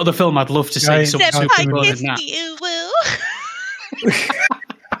be a cut of the film I'd love to see. Some super in that. You will.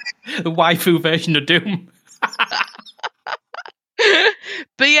 The waifu version of Doom.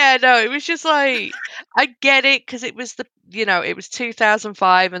 But yeah, no, it was just like, I get it because it was it was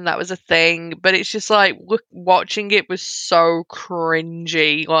 2005 and that was a thing, but it's just like watching it was so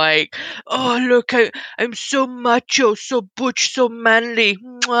cringy. Like, oh look, I'm so macho, so butch, so manly.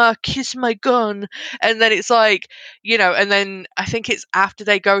 Mwah, kiss my gun, and then it's like, and then I think it's after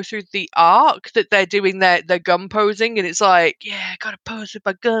they go through the arc that they're doing their gun posing, and it's like, yeah, I gotta pose with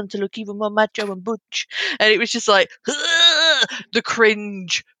my gun to look even more macho and butch, and it was just like, the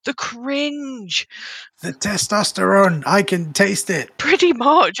cringe. The testosterone, I can taste it. Pretty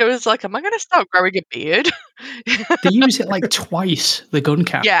much. I was like, am I going to start growing a beard? They use it like twice, the gun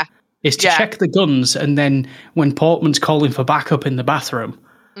cap. Yeah. It's to check the guns, and then when Portman's calling for backup in the bathroom.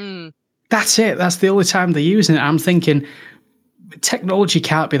 That's it. That's the only time they're using it. I'm thinking, technology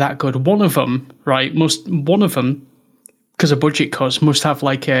can't be that good. One of them, because of budget cuts, must have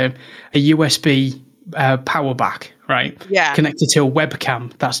like a USB power back, right? Yeah. Connected to a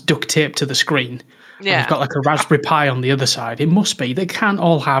webcam that's duct taped to the screen. Yeah. We've got like a Raspberry Pi on the other side. It must be. They can't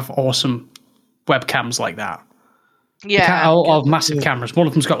all have awesome webcams like that. Yeah. They can't all have massive cameras. One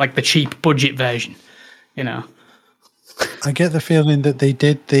of them's got like the cheap budget version, I get the feeling that they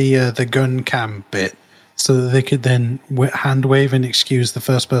did the gun cam bit so that they could then hand wave and excuse the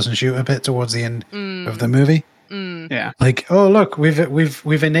first person shooter bit towards the end of the movie. Yeah. Like, oh look,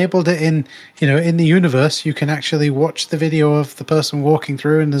 we've enabled it in the universe. You can actually watch the video of the person walking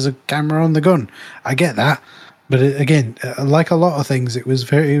through, and there's a camera on the gun. I get that, but again, like a lot of things, it was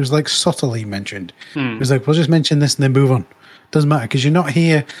like subtly mentioned. It was like, we'll just mention this and then move on. Doesn't matter, because you're not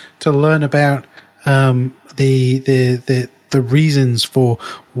here to learn about the reasons for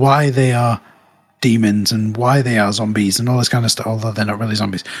why they are demons and why they are zombies and all this kind of stuff, although they're not really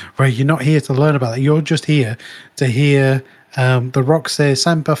zombies, right? You're not here to learn about it. You're just here to hear The Rock say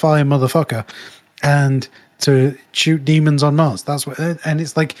 "Semper Fi, motherfucker," and to shoot demons on Mars. That's what, and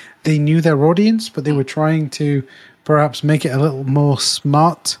it's like they knew their audience, but they were trying to perhaps make it a little more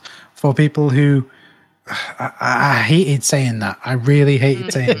smart for people who I hated saying that. I really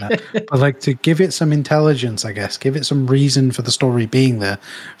hated saying that. But like, to give it some intelligence, I guess, give it some reason for the story being there,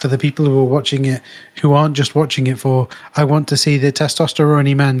 for the people who are watching it, who aren't just watching it for, I want to see the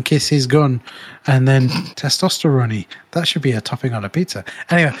testosterone man kiss his gun, and then testosterone. That should be a topping on a pizza.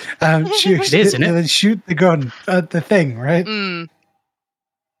 Anyway, shoot, it is, isn't it? Shoot the gun at the thing, right?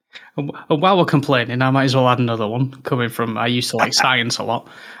 And while we're complaining, I might as well add another one coming from. I used to like science a lot.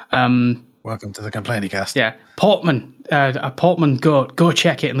 Welcome to the Complaining Cast. Yeah, Portman. Portman, go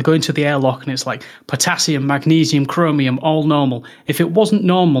check it, and they go into the airlock, and it's like potassium, magnesium, chromium, all normal. If it wasn't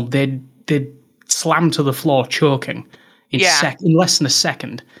normal, they'd slam to the floor, choking in less than a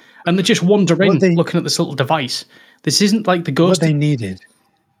second, and they just wander in, looking at this little device. This isn't like the ghost. What they needed.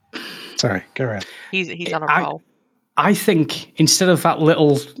 Sorry, go ahead. He's on a roll. I think instead of that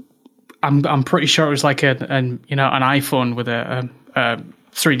little, I'm pretty sure it was like an iPhone with a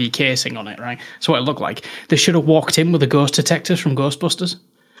 3D casing on it, right? So what it looked like. They should have walked in with the ghost detectors from Ghostbusters.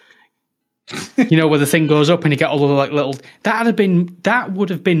 Where the thing goes up and you get all the like little. That would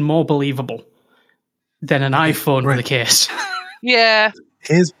have been more believable than an iPhone with a case. Yeah.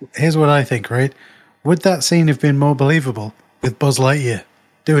 Here's what I think. Right? Would that scene have been more believable with Buzz Lightyear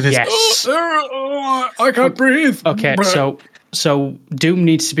doing his? Yes. I can't breathe. Okay, so Doom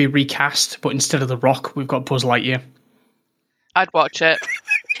needs to be recast, but instead of The Rock, we've got Buzz Lightyear. I'd watch it.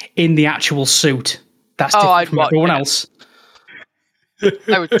 In the actual suit. That's different from everyone else.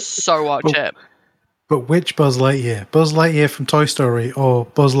 I would so watch it. But which Buzz Lightyear? Buzz Lightyear from Toy Story or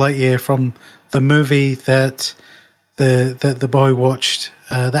Buzz Lightyear from the movie that the boy watched,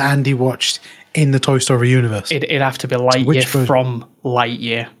 that Andy watched in the Toy Story universe? It'd have to be Lightyear from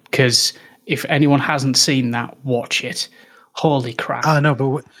Lightyear, because if anyone hasn't seen that, watch it. Holy crap. No,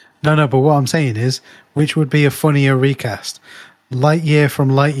 but what I'm saying is, which would be a funnier recast? Lightyear from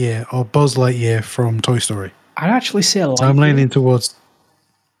Lightyear or Buzz Lightyear from Toy Story? I'd actually say Lightyear. So I'm leaning towards...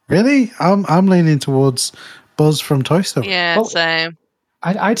 Really? I'm leaning towards Buzz from Toy Story. Yeah, same.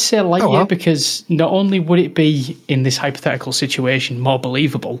 I'd say Lightyear because not only would it be, in this hypothetical situation, more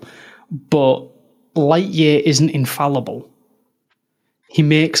believable, but Lightyear isn't infallible. He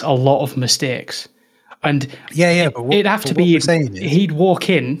makes a lot of mistakes. And but it'd have to be... He'd walk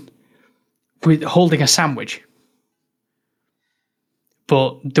in with holding a sandwich.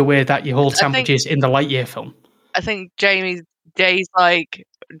 But the way that you hold sandwiches in the Lightyear film. I think Jamie Day's like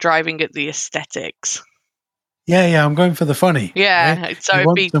driving at the aesthetics. Yeah, I'm going for the funny. Yeah, right? so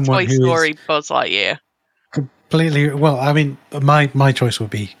it'd be Toy Story Buzz Lightyear. Completely. Well, I mean, my choice would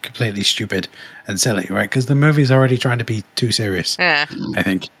be completely stupid and silly, right? Because the movie's already trying to be too serious. Yeah, I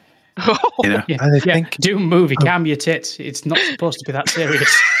think. I think Doom movie, calm your tits. It's not supposed to be that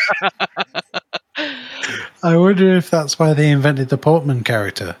serious. I wonder if that's why they invented the Portman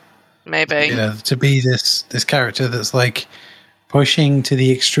character. Maybe. To be this character that's like pushing to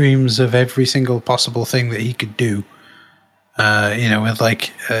the extremes of every single possible thing that he could do. With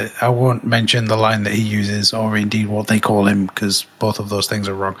like, I won't mention the line that he uses or indeed what they call him, because both of those things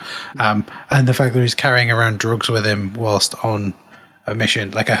are wrong. And the fact that he's carrying around drugs with him whilst on a mission,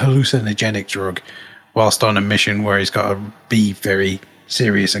 like a hallucinogenic drug, whilst on a mission where he's got to be very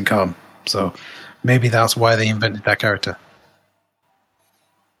serious and calm. So maybe that's why they invented that character.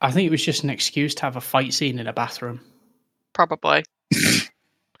 I think it was just an excuse to have a fight scene in a bathroom. Probably.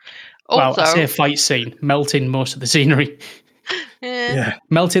 Well, I say a fight scene, melting most of the scenery. Yeah.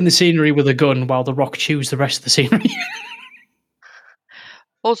 Melting the scenery with a gun while The Rock chews the rest of the scenery.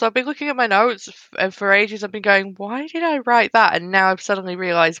 Also, I've been looking at my notes and for ages. I've been going, why did I write that? And now I've suddenly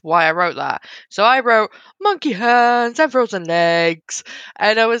realised why I wrote that. So I wrote monkey hands and frozen legs.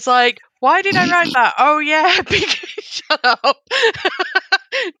 And I was like, why did I write that? Oh, yeah, because shut up.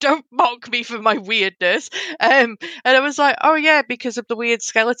 Don't mock me for my weirdness. And I was like, oh, yeah, because of the weird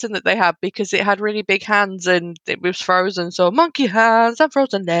skeleton that they had, because it had really big hands and it was frozen. So monkey hands and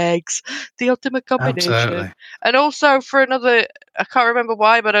frozen legs, the ultimate combination. Absolutely. And also for another, I can't remember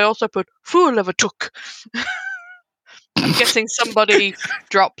why, but I also put fool of a took. I'm guessing somebody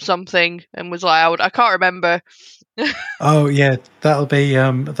dropped something and was loud. I can't remember. Oh yeah, that'll be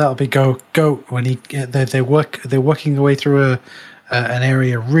Goat when they're working their way through an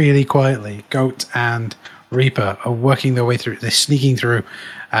area really quietly. Goat and Reaper are working their way through. They're sneaking through,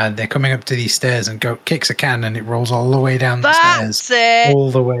 and they're coming up to these stairs. And Goat kicks a can, and it rolls all the way down the stairs. All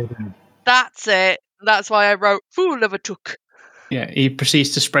the way down. That's it. That's why I wrote fool of a took. Yeah, he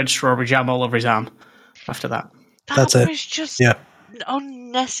proceeds to spread strawberry jam all over his arm. After that, that's it. Was just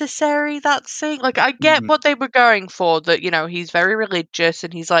unnecessary, that thing. Like, I get what they were going for, that he's very religious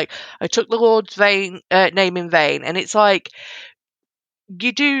and he's like, I took the Lord's name in vain, and it's like,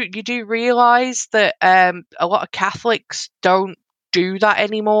 you do realize that a lot of Catholics don't do that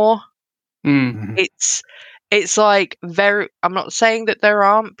anymore. It's like I'm not saying that there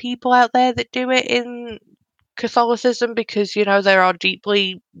aren't people out there that do it in Catholicism, because there are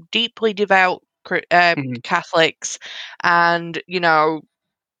deeply devout Catholics, and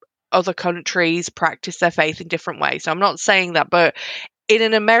other countries practice their faith in different ways. So I'm not saying that, but in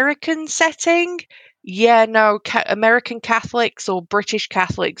an American setting, yeah, no, American Catholics or British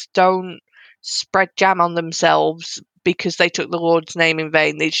Catholics don't spread jam on themselves because they took the Lord's name in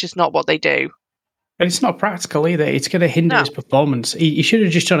vain. It's just not what they do. And it's not practical either. It's going to hinder his performance. He should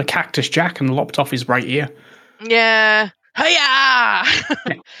have just done a Cactus Jack and lopped off his right ear. Yeah. Hiya!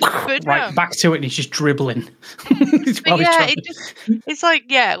 Right, back to it, and he's just dribbling. It's like,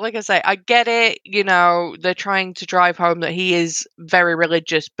 yeah, like I say, I get it. You know, they're trying to drive home that he is very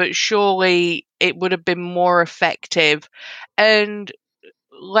religious, but surely it would have been more effective and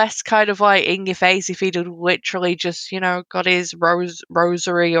less kind of like in your face if he'd have literally just, you know, got his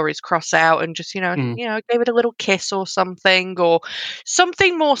rosary or his cross out and just, you know, gave it a little kiss or something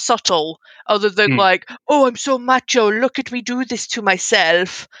more subtle other than like, oh, I'm so macho, look at me do this to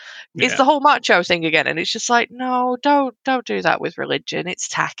myself. Yeah. It's the whole macho thing again, and it's just like, no, don't do that with religion. It's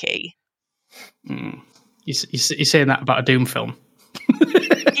tacky. You're saying that about a Doom film?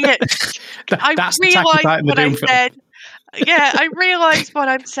 Yeah, that's the tacky part in the Doom film. Yeah, I realise what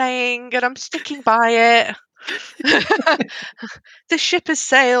I'm saying, and I'm sticking by it. The ship has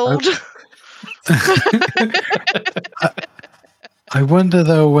sailed. I wonder,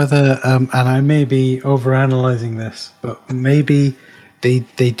 though, whether, and I may be overanalyzing this, but maybe they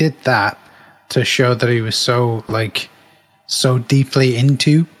did that to show that he was so deeply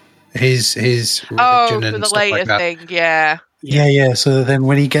into his religion and for the stuff later like that. Thing, yeah. Yeah. So then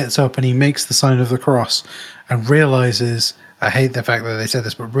when he gets up and he makes the sign of the cross and realizes, I hate the fact that they said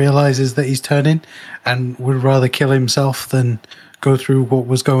this, but realizes that he's turning and would rather kill himself than go through what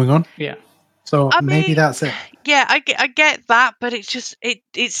was going on. Yeah. So maybe that's it. Yeah, I get that, but it's just it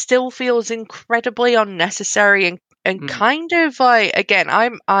still feels incredibly unnecessary and kind of like, again,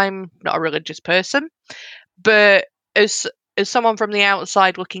 I'm not a religious person, but as someone from the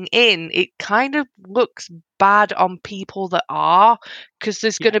outside looking in, it kind of looks bad on people that are, because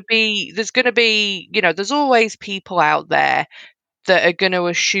there's going to be, you know, there's always people out there that are going to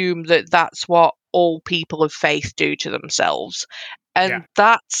assume that that's what all people of faith do to themselves, and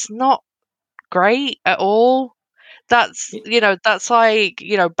that's not great at all. That's, you know, that's like,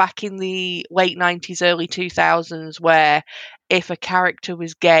 you know, back in the late 90s, early 2000s, where if a character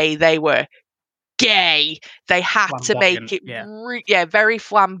was gay, they were gay. They had to make it very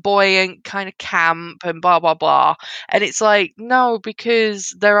flamboyant, kind of camp and blah blah blah. And it's like, no,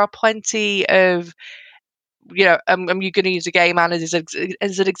 because there are plenty of, you know, I'm going to use a gay man as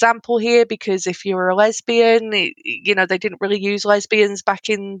an example here, because if you're a lesbian, you know, they didn't really use lesbians back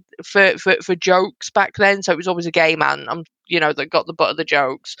in for jokes back then, so it was always a gay man, you know, that got the butt of the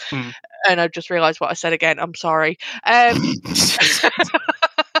jokes. And I just realised what I said again. I'm sorry.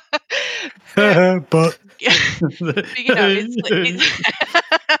 But you know,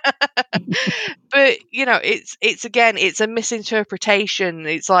 but you know, it's again, it's a misinterpretation.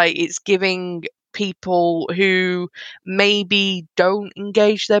 It's like it's giving people who maybe don't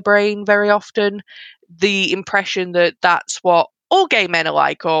engage their brain very often the impression that that's what all gay men are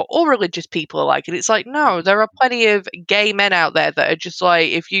like, or all religious people are like. And it's like, no, there are plenty of gay men out there that are just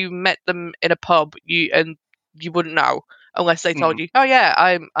like, if you met them in a pub, you wouldn't know unless they told you, oh yeah,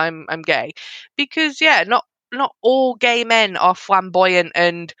 I'm gay. Because not all gay men are flamboyant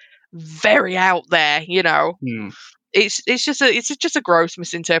and very out there, you know. It's just a gross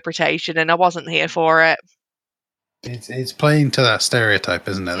misinterpretation, and I wasn't here for it. It's playing to that stereotype,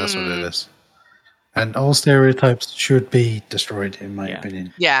 isn't it? That's what it is. And all stereotypes should be destroyed, in my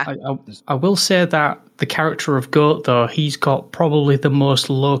opinion. Yeah. I will say that the character of Goat, though, he's got probably the most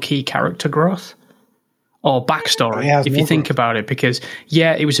low-key character growth or backstory, if you think about it. Because,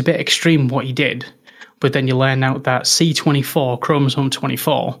 it was a bit extreme what he did, but then you learn out that C24, chromosome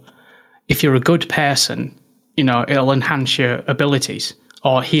 24, if you're a good person, you know, it'll enhance your abilities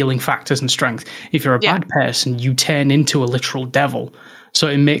or healing factors and strength. If you're a bad person, you turn into a literal devil. So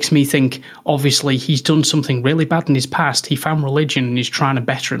it makes me think, obviously, he's done something really bad in his past. He found religion and he's trying to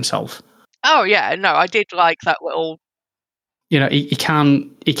better himself. Oh, yeah. No, I did like that little... You know, he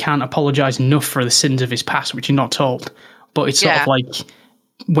can't apologise enough for the sins of his past, which you're not told. But it's sort of like,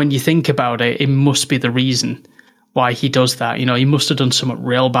 when you think about it, it must be the reason why he does that. You know, he must have done something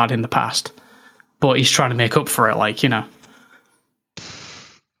real bad in the past. But he's trying to make up for it, like, you know.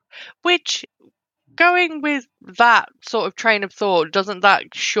 Which, going with that sort of train of thought, doesn't that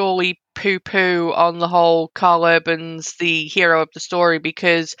surely poo-poo on the whole Carl Urban's the hero of the story?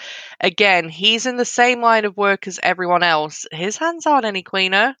 Because, again, he's in the same line of work as everyone else. His hands aren't any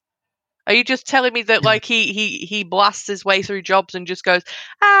cleaner. Are you just telling me that, like, he blasts his way through jobs and just goes,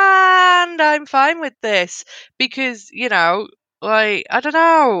 and I'm fine with this? Because, you know, like, I don't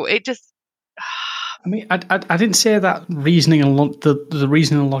know, it just... I mean, I didn't say that reasoning and the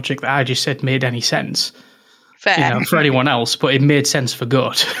reasoning and logic that I just said made any sense. Fair. For anyone else, but it made sense for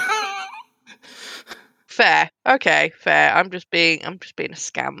good. Fair. Okay, fair. I'm just being a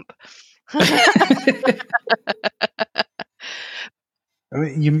scamp. I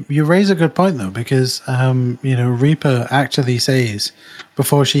mean, you raise a good point though, because Reaper actually says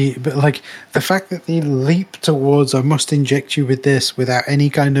before but like the fact that they leap towards, I must inject you with this without any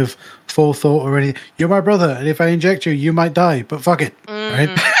kind of forethought or anything. You're my brother, and if I inject you, you might die. But fuck it, right?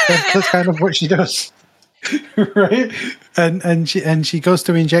 That's kind of what she does, right? And she goes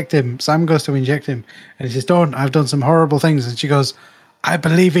to inject him. Sam goes to inject him, and he says, "Don't! I've done some horrible things." And she goes, "I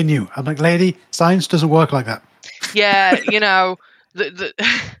believe in you." I'm like, lady, science doesn't work like that. Yeah,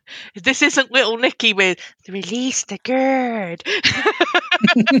 this isn't little Nicky with release the gird.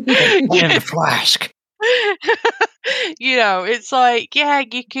 In the flask. It's like, yeah,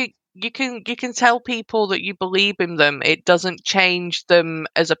 you can tell people that you believe in them. It doesn't change them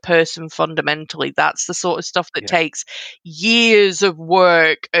as a person fundamentally. That's the sort of stuff that takes years of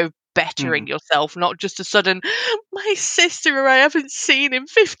work of bettering yourself, not just a sudden, my sister who I haven't seen in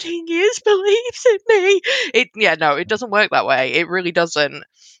 15 years believes in me. It doesn't work that way. It really doesn't.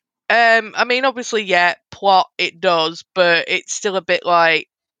 I mean, obviously, yeah, plot it does, but it's still a bit like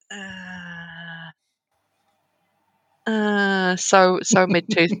so mid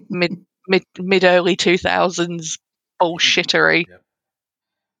early 2000s bullshittery.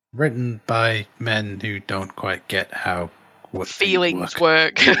 Written by men who don't quite get how what feelings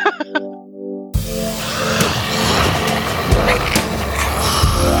work.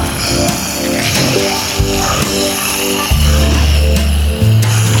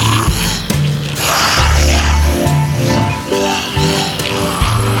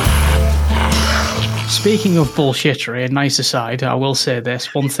 Speaking of bullshittery, a nice aside, I will say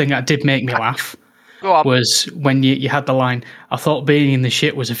this. One thing that did make me laugh was when you had the line, I thought being in the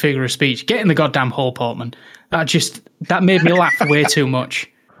shit was a figure of speech. Get in the goddamn hole, Portman. That made me laugh way too much.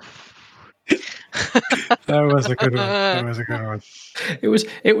 That was a good one. It was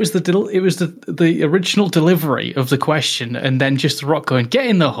the original delivery of the question, and then just The Rock going, "Get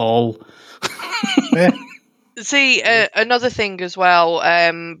in the hole." Yeah. See, another thing as well,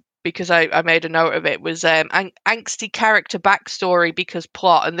 because I made a note of it, was angsty character backstory because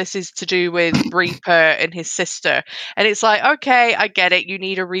plot, and this is to do with Reaper and his sister. And it's like, okay, I get it. You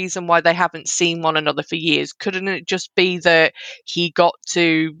need a reason why they haven't seen one another for years. Couldn't it just be that he got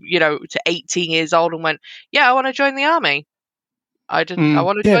to 18 years old and went, yeah, I want to join the army. I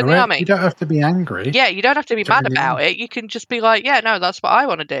want to join the army. You don't have to be angry. Yeah, you don't have to be mad about it. You can just be like, yeah, no, that's what I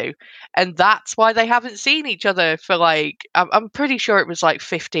want to do. And that's why they haven't seen each other for like, I'm pretty sure it was like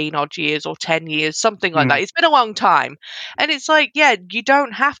 15 odd years or 10 years, something like that. It's been a long time. And it's like, yeah, you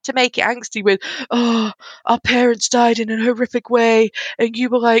don't have to make it angsty with, oh, our parents died in a horrific way. And you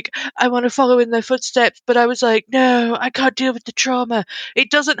were like, I want to follow in their footsteps. But I was like, no, I can't deal with the trauma.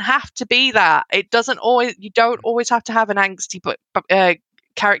 It doesn't have to be that. You don't always have to have an angsty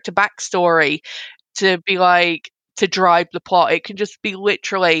character backstory to be like to drive the plot. It can just be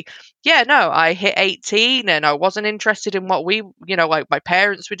literally, yeah, no, I hit 18 and I wasn't interested in what like my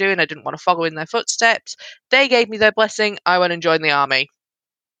parents were doing. I didn't want to follow in their footsteps. They gave me their blessing. I went and joined the army.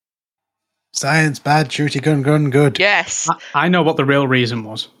 Science bad, shooty gun good. Yes. I know what the real reason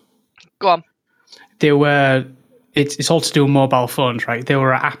was. Go on. They were. It's all to do with mobile phones, right? They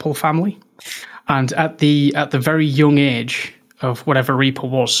were an Apple family, and at the very young age of whatever Reaper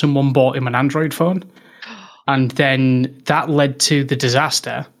was, someone bought him an Android phone, and then that led to the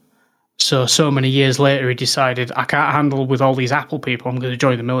disaster. So many years later, he decided, I can't handle with all these Apple people, I'm going to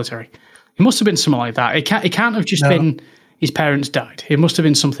join the military. It must have been something like that. It can't have just been his parents died. It must have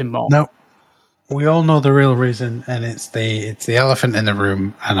been something more. No, we all know the real reason, and it's the elephant in the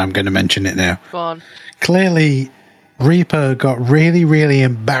room, and I'm going to mention it now. Go on. Clearly, Reaper got really, really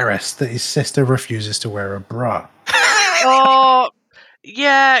embarrassed that his sister refuses to wear a bra. Oh,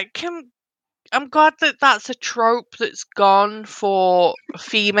 yeah. I'm glad that that's a trope that's gone for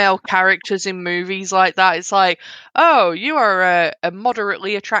female characters in movies like that. It's like, oh, you are a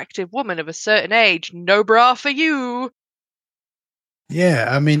moderately attractive woman of a certain age. No bra for you. Yeah,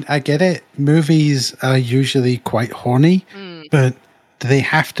 I mean, I get it. Movies are usually quite horny, but do they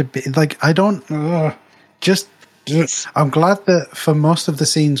have to be? Like, I don't... I'm glad that for most of the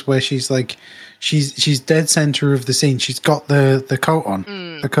scenes where she's like... She's dead center of the scene. She's got the coat on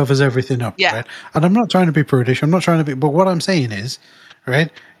that covers everything up. Yeah. Right? And I'm not trying to be prudish. I'm not trying to be. But what I'm saying is, right?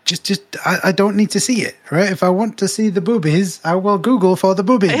 I don't need to see it. Right? If I want to see the boobies, I will Google for the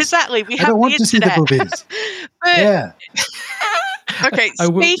boobies. Exactly. I don't want to see the boobies. Yeah. Okay,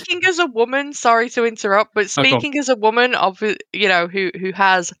 speaking as a woman, sorry to interrupt, but speaking as a woman of who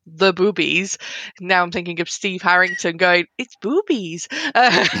has the boobies, now I'm thinking of Steve Harrington going, "It's boobies."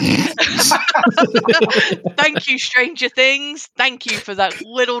 Thank you, Stranger Things. Thank you for that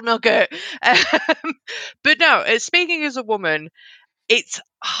little nugget. But no, speaking as a woman, it's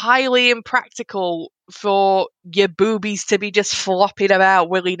highly impractical for your boobies to be just flopping about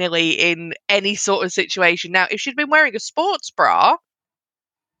willy-nilly in any sort of situation. Now, if she'd been wearing a sports bra,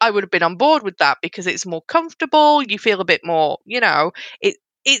 I would have been on board with that because it's more comfortable. You feel a bit more,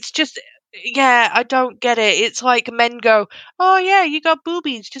 it's just, yeah, I don't get it. It's like men go, "Oh yeah, you got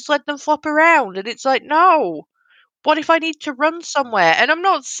boobies, just let them flop around." And it's like, no, what if I need to run somewhere? And I'm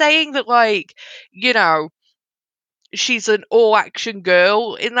not saying that, like, she's an all-action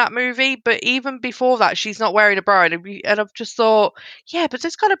girl in that movie, but even before that, she's not wearing a bra. And I've just thought, yeah, but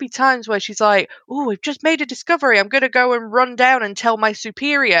there's got to be times where she's like, "Oh, we've just made a discovery. I'm going to go and run down and tell my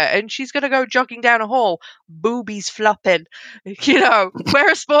superior." And she's going to go jogging down a hall, boobies flopping.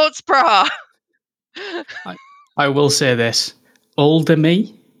 Wear a sports bra. I will say this. Older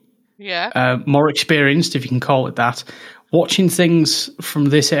me, more experienced, if you can call it that, watching things from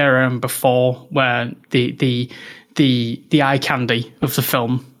this era and before, where the eye candy of the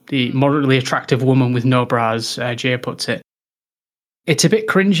film, the moderately attractive woman with no bra, as Jay puts it, it's a bit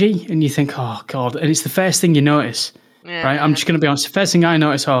cringy, and you think, oh god, and it's the first thing you notice, right? I'm just going to be honest. The first thing I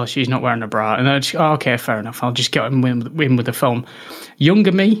notice, oh, she's not wearing a bra, and then okay, fair enough, I'll just get in with the film.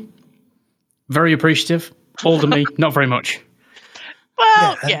 Younger me, very appreciative. Older me, not very much.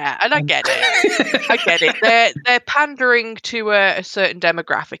 Well, and I get it. I get it. They're pandering to a certain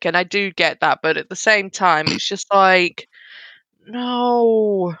demographic, and I do get that. But at the same time, it's just like,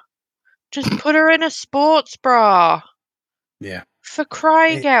 no, just put her in a sports bra. Yeah. For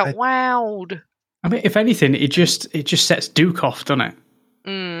crying out loud. I mean, if anything, it just sets Duke off, doesn't it?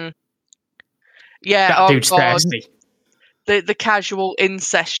 Yeah. That dude's thirsty. The casual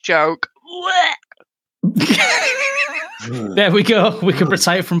incest joke. There we go. We can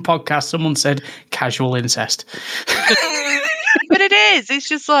retire from podcast. Someone said casual incest. But it is. It's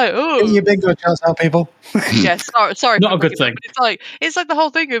just like, oh, you bingo charts out, people. Yeah, sorry. Not a good thing. It's like the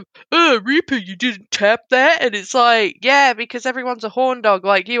whole thing of, "Oh, Reaper, you didn't tap that," and it's like, yeah, because everyone's a horn dog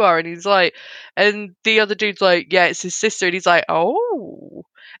like you are, and he's like, and the other dude's like, yeah, it's his sister, and he's like, oh,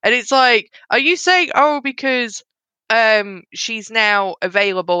 and it's like, are you saying, oh, because she's now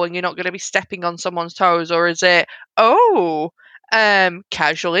available and you're not going to be stepping on someone's toes, or is it, oh,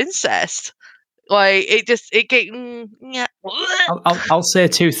 casual incest? Like, yeah. I'll say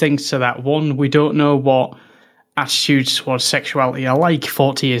two things to that. One, we don't know what attitudes towards sexuality are like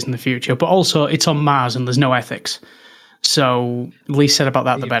 40 years in the future, but also it's on Mars and there's no ethics. So, the least said about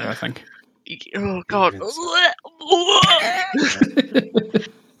that, the better, I think. Oh, God.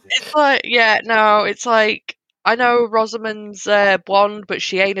 It's like, yeah, no, it's like, I know Rosamund's blonde, but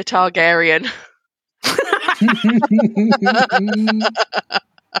she ain't a Targaryen.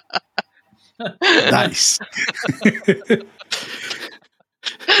 Nice.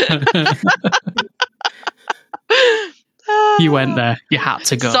 You went there. You had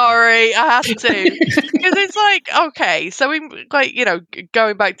to go. Sorry, I had to. Because it's like, okay, so we, like,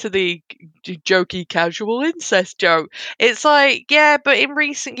 going back to the jokey casual incest joke, it's like, yeah, but in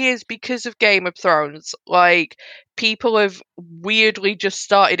recent years, because of Game of Thrones, like, people have weirdly just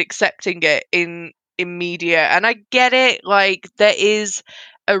started accepting it in media. And I get it, like, there is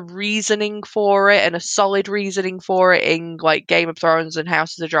a reasoning for it, and a solid reasoning for it in, like, Game of Thrones and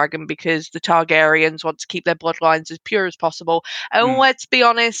House of the Dragon, because the Targaryens want to keep their bloodlines as pure as possible. And let's be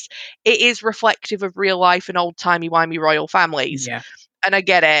honest, it is reflective of real life and old-timey-wimey royal families. Yeah. And I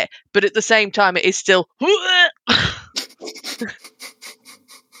get it. But at the same time, it is still...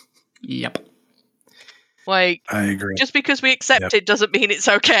 Yep. Like, I agree. Just because we accept it doesn't mean it's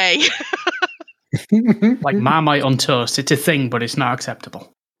okay. Like Marmite on toast, it's a thing, but it's not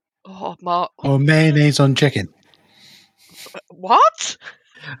acceptable. Oh, Mark. Or mayonnaise on chicken. What?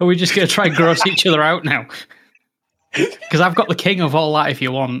 Are we just going to try and gross each other out now? Because I've got the king of all that if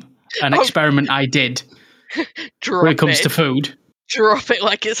you want. An experiment I did when it comes to food. Drop it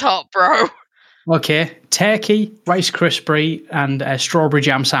like it's hot, bro. Okay. Turkey, Rice Krispie, and a strawberry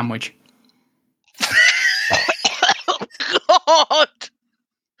jam sandwich. God.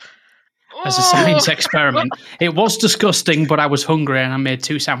 As a science experiment. It was disgusting, but I was hungry and I made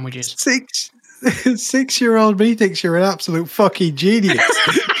 2 sandwiches. 6-year-old me thinks you're an absolute fucking genius.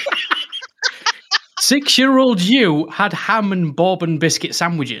 6-year-old you had ham and bourbon biscuit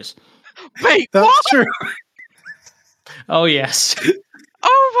sandwiches. Wait, That's what? true. Oh, yes.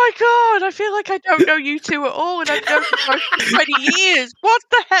 Oh my god, I feel like I don't know you two at all, and I've known you both for 20 years. What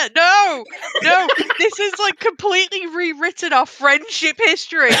the hell? No, this is like completely rewritten our friendship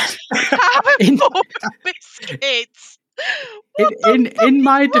history. Having four biscuits. In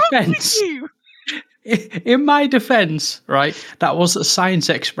my What's wrong with defense, you? in my defense, right, that was a science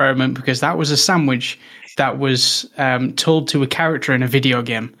experiment because that was a sandwich that was told to a character in a video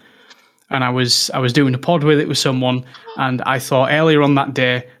game. And I was doing a pod with it with someone, and I thought earlier on that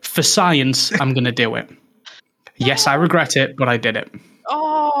day, for science, I'm going to do it. Yes, I regret it, but I did it.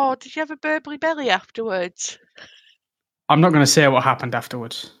 Oh, did you have a burbly belly afterwards? I'm not going to say what happened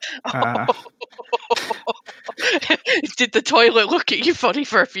afterwards. Did the toilet look at you funny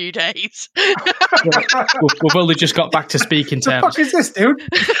for a few days? We've only just got back to speaking terms. What the fuck is this, dude?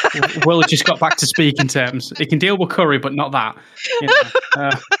 We've only just got back to speaking terms. It can deal with curry, but not that. You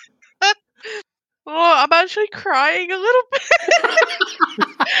know, Oh, I'm actually crying a little bit.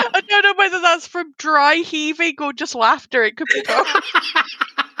 I don't know whether that's from dry heaving or just laughter. It could be both.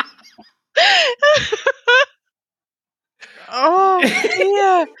 Oh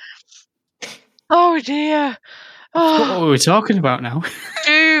dear. Oh dear. what were we talking about now?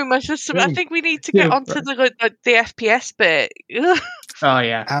 Doom. I think we need to get onto the FPS bit. Oh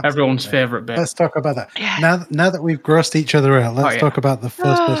yeah, Absolutely. Everyone's favourite bit. Let's talk about that. Yeah. Now that we've grossed each other out, let's yeah. talk about the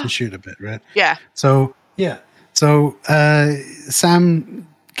first person shooter bit, right? Yeah. So Sam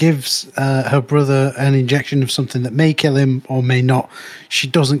gives her brother an injection of something that may kill him or may not. She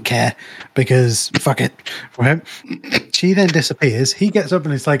doesn't care because fuck it, right? She then disappears. He gets up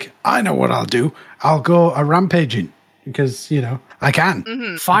and it's like, I know what I'll do. I'll go a rampaging because I can.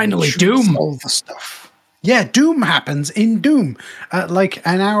 Mm-hmm. Finally, Shoots Doom. all the stuff. Yeah, Doom happens in Doom at like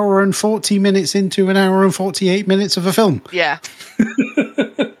an hour and 40 minutes into an hour and 48 minutes of a film. Yeah.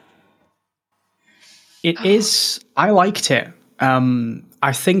 It is. I liked it.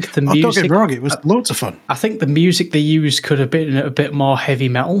 I think the music. Don't get me wrong, it was loads of fun. I think the music they used could have been a bit more heavy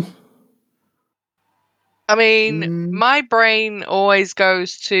metal. I mean, my brain always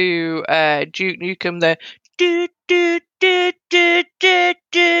goes to Duke Nukem, the do do do do do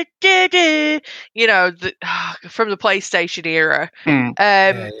do do do, from the PlayStation era.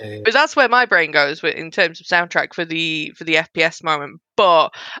 But that's where my brain goes in terms of soundtrack for the FPS moment. But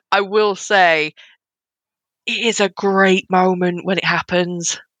I will say, it is a great moment when it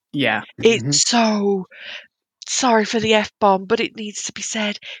happens. Yeah, It's so. Sorry for the F-bomb, but it needs to be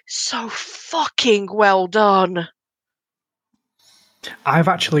said. So fucking well done. I've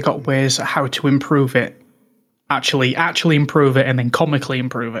actually got ways how to improve it. Actually improve it and then comically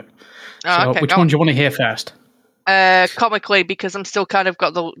improve it. So which one do you want to hear first? Comically, because I'm still kind of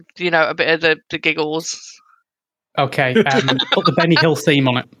got the, a bit of the giggles. Okay, put the Benny Hill theme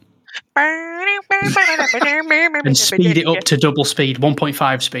on it. And speed it up to double speed,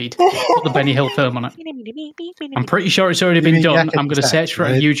 1.5 speed. Put the Benny Hill film on it. I'm pretty sure it's already been done. I'm going to search for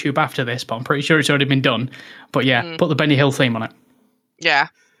it on YouTube after this, but I'm pretty sure it's already been done. But yeah, put the Benny Hill theme on it. Yeah.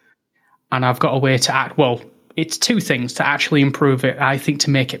 And I've got a way to act. Well, it's two things to actually improve it, I think, to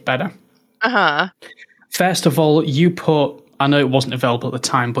make it better. Uh-huh. First of all, I know it wasn't available at the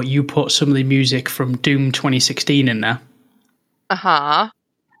time, but you put some of the music from Doom 2016 in there. Uh-huh.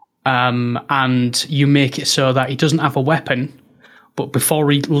 And you make it so that he doesn't have a weapon, but before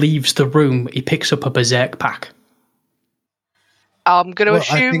he leaves the room, he picks up a berserk pack. I'm going to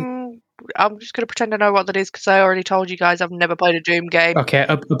assume... I'm just going to pretend I know what that is because I already told you guys I've never played a Doom game. Okay,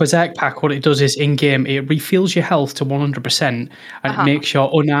 a berserk pack, what it does is, in-game, it refills your health to 100%, and it makes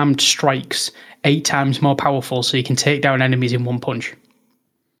your unarmed strikes 8 times more powerful so you can take down enemies in one punch.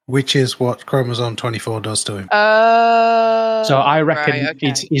 Which is what Chromosome 24 does to him. So I reckon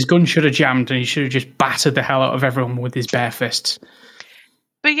his gun should have jammed and he should have just battered the hell out of everyone with his bare fists.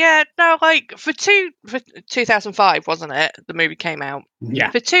 But yeah, no, like for 2005, wasn't it? The movie came out. Yeah.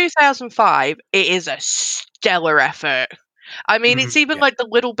 For 2005, it is a stellar effort. I mean, it's even like the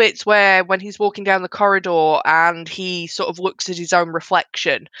little bits where when he's walking down the corridor and he sort of looks at his own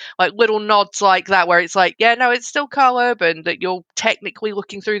reflection, like little nods like that, where it's like, yeah, no, it's still Carl Urban that you're technically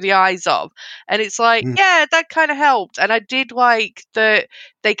looking through the eyes of. And it's like, yeah, that kind of helped. And I did like that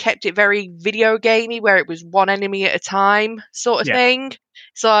they kept it very video gamey, where it was one enemy at a time sort of thing.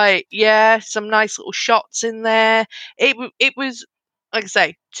 It's like, yeah, some nice little shots in there. It was, like I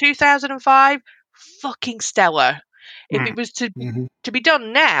say, 2005, fucking stellar. If it was to be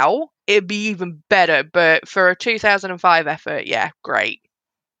done now, it'd be even better. But for a 2005 effort, yeah, great.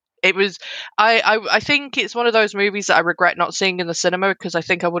 It was. I think it's one of those movies that I regret not seeing in the cinema because I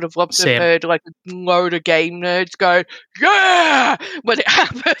think I would have loved to have heard like a load of game nerds go, yeah, when it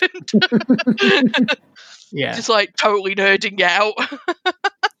happened. Yeah. just like totally nerding out.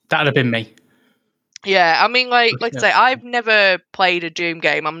 That'd have been me. Yeah, I mean, like I Yeah. say, I've never played a Doom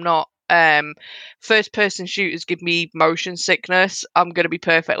game. I'm not. First person shooters give me motion sickness. I'm going to be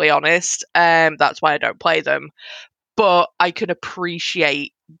perfectly honest. That's why I don't play them. But I can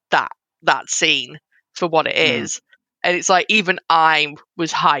appreciate that scene for what it is. And it's like, even I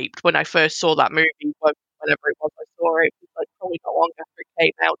was hyped when I first saw that movie, whenever it was I saw it. It was like probably not long after it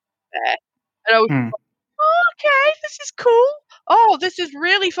came out there. And I was like, oh, okay, this is cool. Oh, this is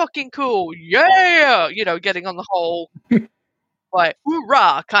really fucking cool. Yeah. You know, getting on the whole, like,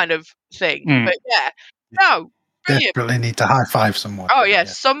 hoorah kind of thing. But yeah, no, brilliant. Desperately need to high five someone. Oh, yeah,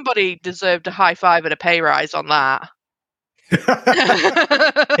 somebody deserved a high five and a pay rise on that.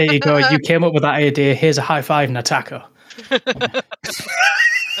 There you go. You came up with that idea. Here's a high five and a taco.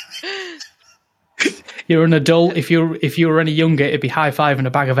 You're an adult. If you were any younger, it'd be high five and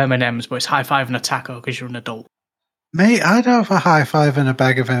a bag of M&Ms, but it's high five and a taco because you're an adult. Mate, I'd have a high five and a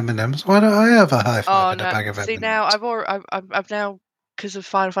bag of M&Ms. Why don't I have a high five and a bag of M&Ms? See, now I've now, because of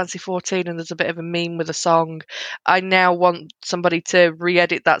Final Fantasy 14 and there's a bit of a meme with a song, I now want somebody to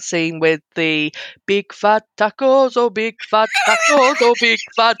re-edit that scene with the big fat tacos, oh big fat tacos, oh big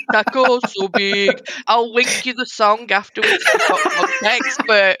fat tacos, so big. I'll link you the song afterwards if you've got context,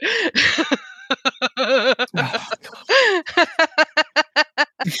 but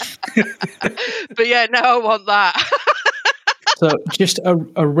but yeah, no, I want that. So just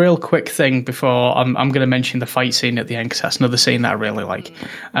a real quick thing before I'm going to mention the fight scene at the end, because that's another scene that I really like.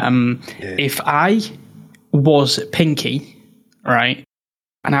 If I was Pinky, right,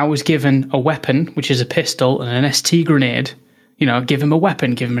 and I was given a weapon, which is a pistol and an ST grenade, you know, give him a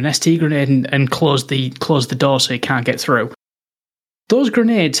weapon, give him an ST grenade and close the door so he can't get through. Those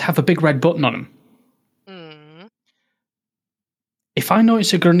grenades have a big red button on them. If I know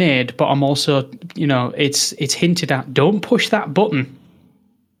it's a grenade, but I'm also, you know, it's hinted at, don't push that button.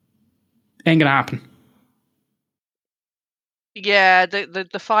 Ain't gonna happen. Yeah, the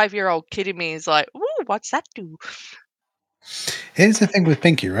 5-year-old kid in me is like, ooh, what's that do? Here's the thing with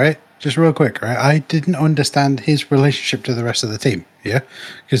Pinky, right? Just real quick, right? I didn't understand his relationship to the rest of the team, yeah?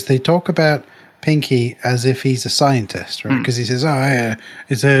 Because they talk about Pinky as if he's a scientist, right? Because he says, oh, yeah,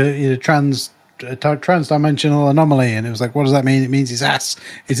 it's a trans-dimensional anomaly. And it was like, what does that mean? It means his ass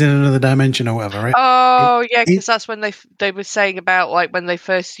is in another dimension or whatever, right? Oh, yeah, because that's when they were saying about, like, when they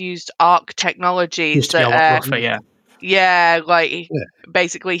first used ARC technologies. Used to be a lot rougher, yeah. Yeah, like,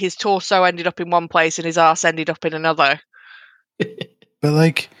 basically his torso ended up in one place and his ass ended up in another. But,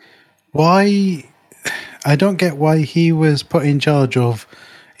 like, why... I don't get why he was put in charge of,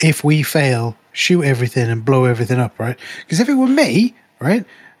 if we fail, shoot everything and blow everything up, right? Because if it were me, right,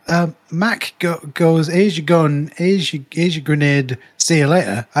 Mac goes, here's your gun, here's your grenade, see you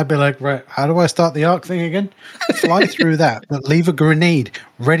later. I'd be like, right, how do I start the arc thing again? Fly through that, but leave a grenade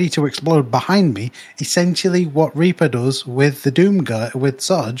ready to explode behind me. Essentially what Reaper does with the Doom guy, with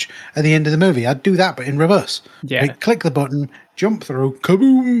Sarge at the end of the movie. I'd do that, but in reverse. Yeah. Like, click the button, jump through,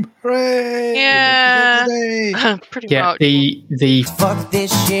 kaboom, hooray! Yeah, pretty much. The fuck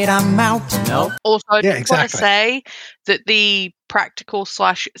this shit, I'm out. Nope. Also, I Yeah, just want to exactly. say that the practical /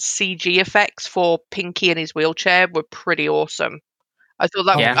 CG effects for Pinky and his wheelchair were pretty awesome. I thought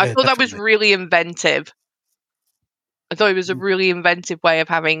that Yeah. that was really inventive. I thought it was a really inventive way of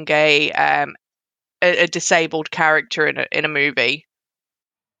having a disabled character in a movie.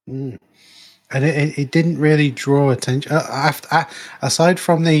 And it didn't really draw attention. Aside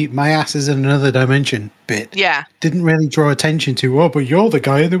from the my ass is in another dimension bit, Yeah, didn't really draw attention to, oh, but you're the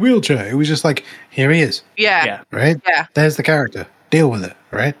guy in the wheelchair. It was just like, here he is, yeah, right? Yeah. There's the character. Deal with it,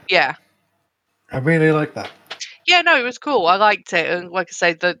 right? yeah. I really like that. Yeah, no, it was cool. I liked it, and like I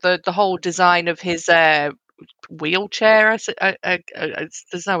say, the whole design of his wheelchair,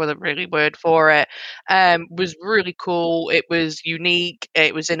 there's no other really word for it, was really cool. It was unique,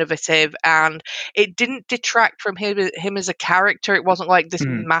 it was innovative, and it didn't detract from him as a character. It wasn't like this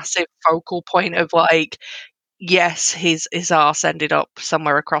massive focal point of, like, yes, his arse ended up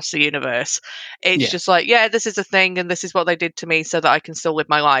somewhere across the universe. It's just like, yeah, this is a thing, and this is what they did to me so that I can still live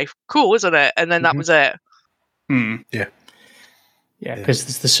my life. Cool, isn't it? And then that was it. Yeah, because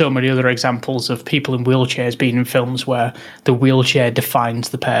there's so many other examples of people in wheelchairs being in films where the wheelchair defines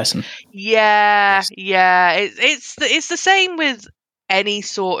the person. Yeah, yeah. It's the same with any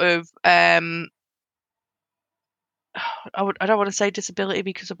sort of I don't want to say disability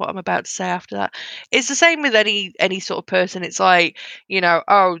because of what I'm about to say after that. It's the same with any sort of person. It's like, you know,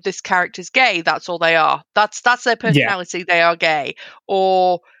 oh, this character's gay. That's all they are. That's their personality. They are gay.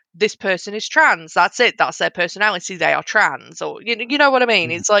 Or this person is trans. That's it. That's their personality. They are trans. Or you know what I mean?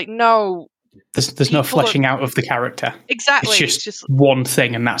 It's like, no, There's no people fleshing out of the character. Exactly. It's just one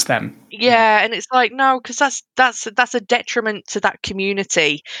thing, and that's them. Yeah, and it's like, no, because that's a detriment to that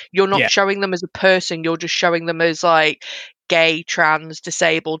community. You're not showing them as a person. You're just showing them as like gay, trans,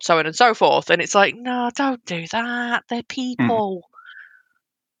 disabled, so on and so forth. And it's like, no, don't do that. They're people.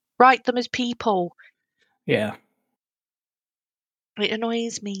 Write them as people. Yeah. It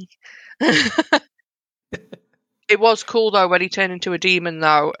annoys me. It was cool though when he turned into a demon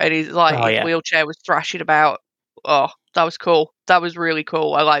though, and he's like his wheelchair was thrashing about. Oh, that was cool. That was really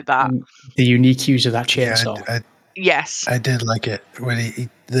cool. I like that. The unique use of that chainsaw. Yes, I did like it when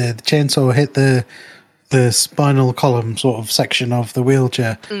the chainsaw hit the spinal column sort of section of the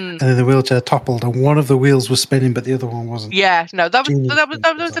wheelchair, and then the wheelchair toppled, and one of the wheels was spinning, but the other one wasn't. Yeah, no, that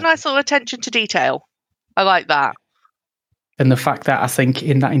was a nice little attention to detail. I like that. And the fact that I think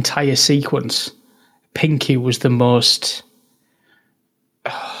in that entire sequence, Pinky was the most.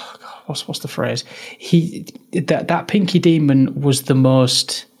 Oh God, what's the phrase? That Pinky demon was the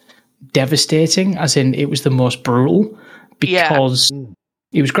most devastating, as in it was the most brutal, because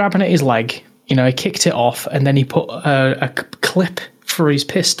he was grabbing at his leg. You know, he kicked it off, and then he put a clip for his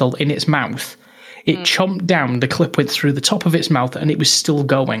pistol in its mouth. It chomped down. The clip went through the top of its mouth, and it was still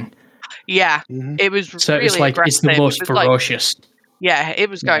going. Yeah, it was so really it's like aggressive. It's the most ferocious. It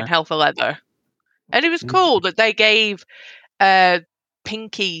was going hell for leather, and it was cool that they gave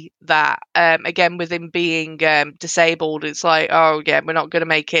Pinky that again with him being disabled. It's like, oh yeah, we're not going to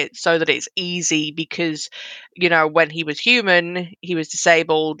make it so that it's easy because when he was human, he was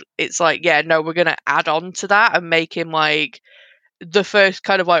disabled. It's like, yeah, no, we're going to add on to that and make him like the first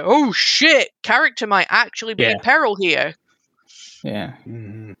kind of like, oh shit, character might actually be in peril here. Yeah.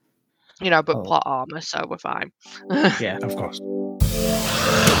 But plot armor, so we're fine. Yeah, of course.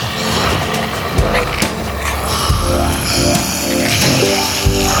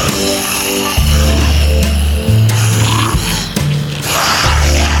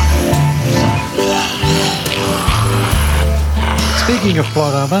 Speaking of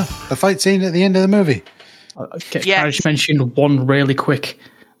plot armor, the fight scene at the end of the movie. Can I just mention one really quick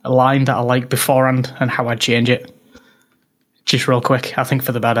line that I like beforehand and how I'd change it? Just real quick, I think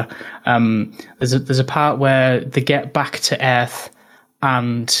for the better. There's a part where they get back to Earth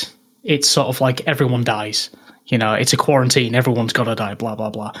and it's sort of like everyone dies. It's a quarantine. Everyone's got to die, blah,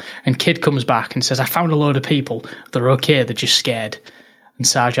 blah, blah. And Kid comes back and says, I found a load of people. They're okay. They're just scared. And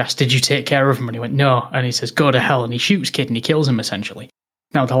Sarge asks, did you take care of them? And he went, no. And he says, go to hell. And he shoots Kid and he kills him, essentially.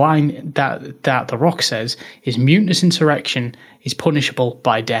 Now, the line that The Rock says is mutinous insurrection is punishable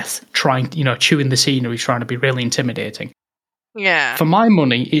by death, chewing the scenery, trying to be really intimidating. Yeah. For my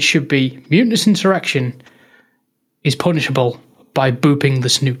money, it should be mutinous insurrection is punishable by booping the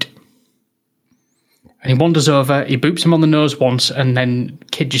snoot. And he wanders over, he boops him on the nose once, and then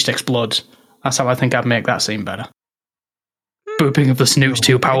Kid just explodes. That's how I think I'd make that scene better. Booping of the snoot's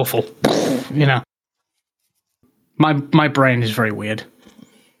too powerful. My brain is very weird.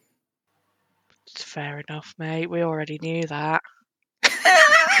 It's fair enough, mate. We already knew that.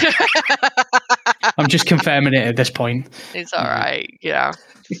 I'm just confirming it at this point. It's all right,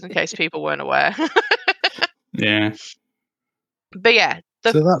 just in case people weren't aware. Yeah. But yeah.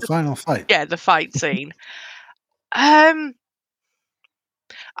 So that final fight. Yeah, the fight scene. I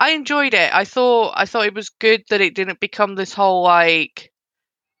enjoyed it. I thought it was good that it didn't become this whole like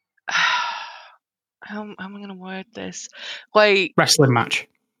how am I going to word this? Like wrestling match.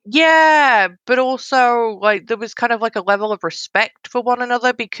 Yeah, but also like there was kind of like a level of respect for one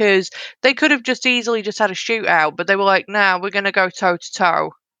another because they could have just easily just had a shootout, but they were like, "Nah, we're going to go toe to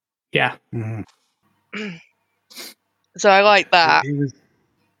toe." Yeah. So I like that.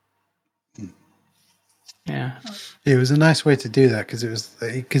 Yeah. It was a nice way to do that because it was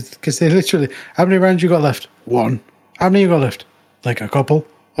because they literally, how many rounds you got left? One. How many you got left? Like a couple.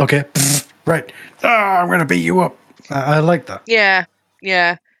 Okay. Right. I'm gonna beat you up. I like that. Yeah.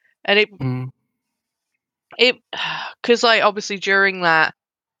 And it because like obviously during that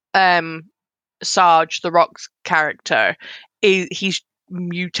Sarge, the Rock's character, he's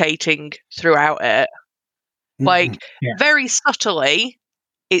mutating throughout it, like very subtly.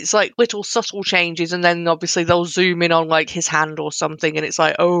 It's like little subtle changes, and then obviously they'll zoom in on like his hand or something, and it's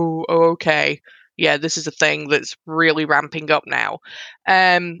like, oh, okay, yeah, this is a thing that's really ramping up now.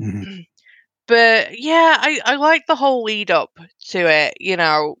 But yeah, I like the whole lead up to it.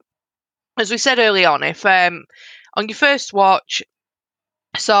 As we said early on, if on your first watch,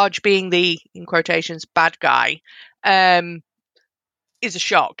 Sarge being the in quotations bad guy, is a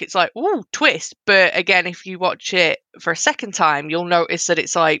shock. It's like, ooh, twist. But again, if you watch it for a second time, you'll notice that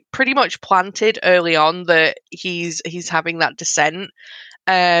it's like pretty much planted early on that he's having that descent.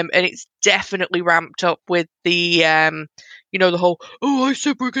 and it's definitely ramped up with the the whole, oh, I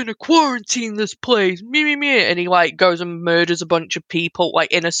said we're gonna quarantine this place, me, and he like goes and murders a bunch of people,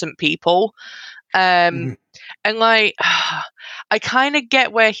 like innocent people. And like, I kind of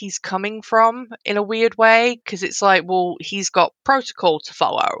get where he's coming from in a weird way, because it's like, well, he's got protocol to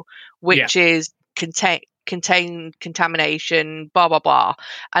follow, which is contain contamination, blah blah blah,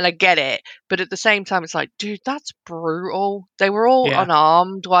 and I get it, but at the same time, it's like, dude, that's brutal. They were all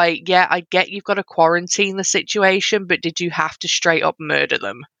unarmed. Like, yeah, I get you've got to quarantine the situation, but did you have to straight up murder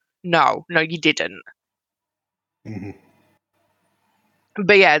them? No, you didn't.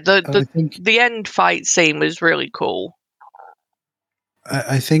 But yeah, the end fight scene was really cool.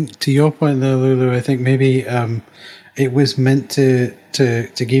 I think, to your point though, Lulu, I think maybe it was meant to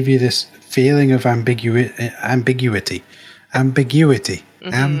give you this feeling of ambiguity.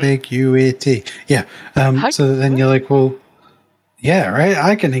 Yeah. So then you're like, well, yeah, right.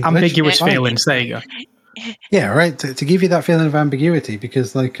 I can English. Ambiguous feelings. There you go. Yeah, right. To give you that feeling of ambiguity,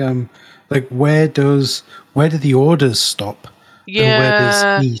 because like where do the orders stop? Yeah. And where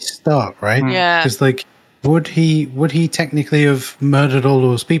does he start? Right. Yeah. Because like, would he technically have murdered all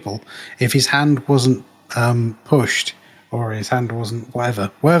those people if his hand wasn't pushed, or his hand wasn't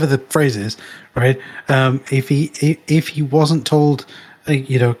whatever the phrase is, right? If he wasn't told,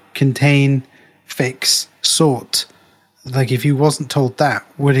 contain, fix, sort, like if he wasn't told that,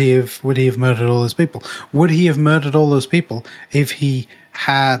 would he have murdered all those people? Would he have murdered all those people if he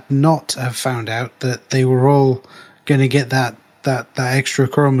had not have found out that they were all going to get that extra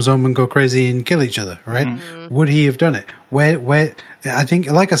chromosome and go crazy and kill each other, right? Mm-hmm. Would he have done it? Where I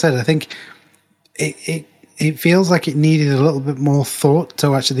think, like I said, I think it feels like it needed a little bit more thought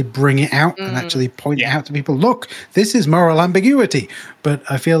to actually bring it out and actually point it out to people. Look, this is moral ambiguity. But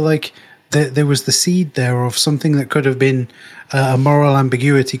I feel like there was the seed there of something that could have been a moral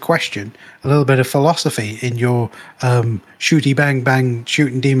ambiguity question, a little bit of philosophy in your shooty bang bang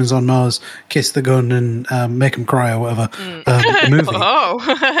shooting demons on Mars, kiss the gun and make them cry or whatever movie. Oh,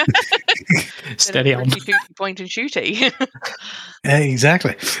 steady on. Point and shooty.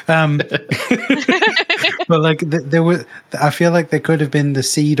 Exactly. But like there were, I feel like there could have been the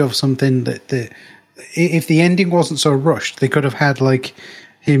seed of something that if the ending wasn't so rushed, they could have had like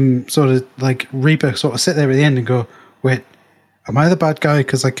him sort of like Reaper sort of sit there at the end and go, wait, am I the bad guy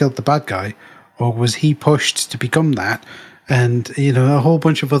because I killed the bad guy, or was he pushed to become that? And a whole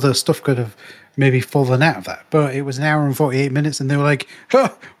bunch of other stuff could have maybe fallen out of that. But it was an hour and 48 minutes, and they were like,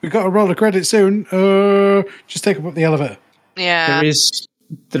 "Oh, we got to roll the credits soon. Just take up the elevator." Yeah,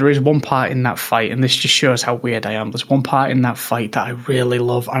 there is one part in that fight, and this just shows how weird I am. There's one part in that fight that I really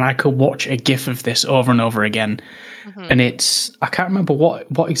love, and I could watch a GIF of this over and over again. And I can't remember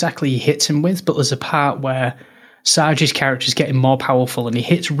what exactly he hits him with, but there's a part where Sarge's character is getting more powerful, and he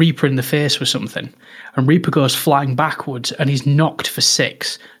hits Reaper in the face with something, and Reaper goes flying backwards, and he's knocked for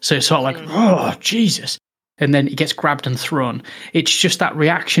 6. So it's sort of like, oh, Jesus. And then he gets grabbed and thrown. It's just that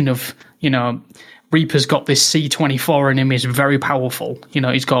reaction of, Reaper's got this C24 in him, he's very powerful.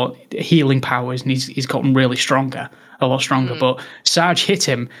 He's got healing powers, and he's gotten really a lot stronger. But Sarge hit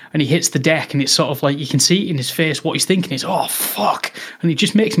him, and he hits the deck, and it's sort of like, you can see in his face what he's thinking is, oh, fuck. And it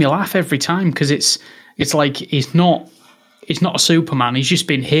just makes me laugh every time, because it's like he's not a Superman. He's just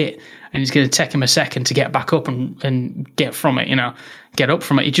been hit, and it's going to take him a second to get back up and get from it, get up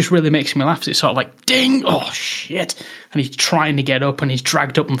from it. It just really makes me laugh. It's sort of like, ding, oh, shit. And he's trying to get up, and he's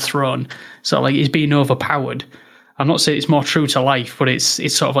dragged up and thrown. So like he's being overpowered. I'm not saying it's more true to life, but it's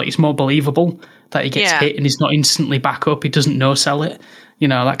sort of like it's more believable that he gets hit and he's not instantly back up. He doesn't no-sell it,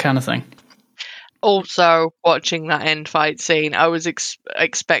 that kind of thing. Also, watching that end fight scene, I was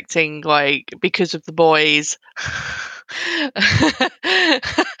expecting, like, because of the boys,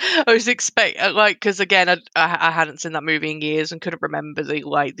 I was expecting, like, because again, I hadn't seen that movie in years and couldn't remember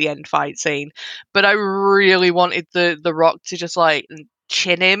the end fight scene, but I really wanted the Rock to just like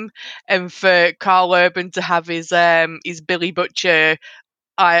chin him, and for Carl Urban to have his Billy Butcher,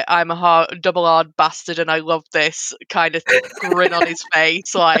 I'm a double hard bastard and I love this kind of grin on his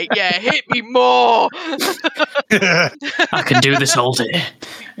face, like, yeah, hit me more. I can do this all day.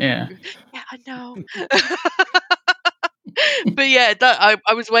 Yeah, I know. But yeah,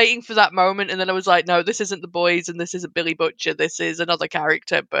 I was waiting for that moment, and then I was like, no, this isn't the boys, and this isn't Billy Butcher, this is another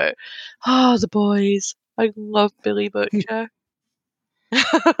character. But the boys, I love Billy Butcher.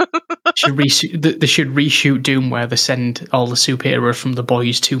 They should reshoot Doom where they send all the superheroes from the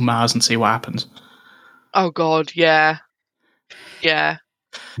boys to Mars and see what happens. Oh god, yeah.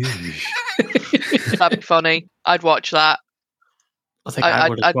 That'd be funny. I'd watch that. I think I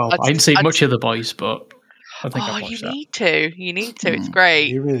would as well. I didn't see much of the boys, but I think Oh, I'll you watch that. need to. You need to. It's great.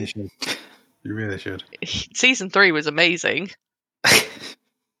 You really should. You really should. Season 3 was amazing.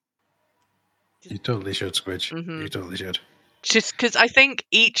 You totally should, Squidge. Mhm. You totally should. Just because I think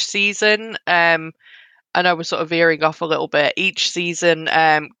each season, I know we're sort of veering off a little bit. Each season,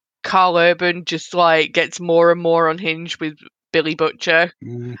 Carl Urban just like gets more and more unhinged with Billy Butcher.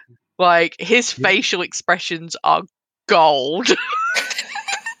 Mm. Like his Yeah. facial expressions are gold.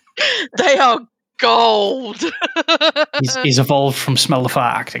 They are gold. He's evolved from smell the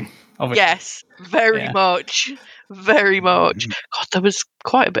fart acting. Obviously. Yes, very Yeah. much. Very much. God, there was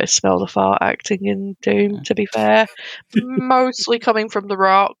quite a bit of smell the fart acting in Doom, to be fair. Mostly coming from The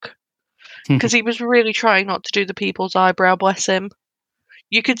Rock. Because he was really trying not to do the people's eyebrow, bless him.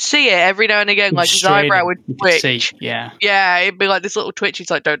 You could see it every now and again, like his Straight eyebrow in, would you could twitch. see, yeah. Yeah, it'd be like this little twitch. He's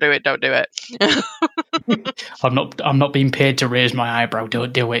like, don't do it, don't do it. I'm not being paid to raise my eyebrow.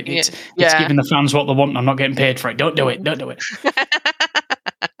 Don't do it. It's Yeah. giving the fans what they want. I'm not getting paid for it. Don't do it. Don't do it.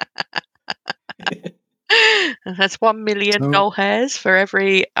 And that's $1 million So- hairs for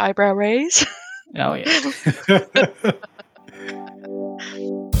every eyebrow raise. Oh yeah.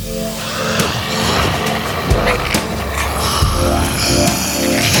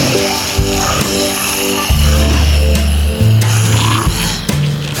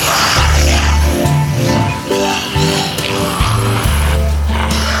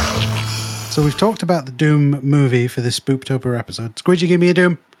 So we've talked about the Doom movie for this Spooptober episode. Squidgy, give me a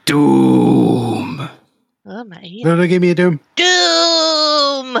Doom. Doom. Oh, mate. Lulu, give me a Doom.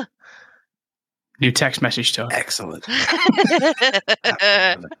 Doom! New text message to her. Excellent.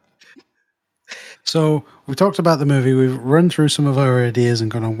 So we talked about the movie. We've run through some of our ideas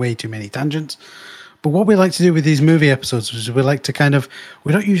and gone on way too many tangents. But what we like to do with these movie episodes is we like to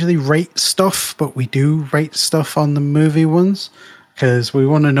we don't usually rate stuff, but we do rate stuff on the movie ones because we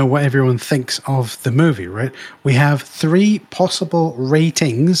want to know what everyone thinks of the movie, right? We have 3 possible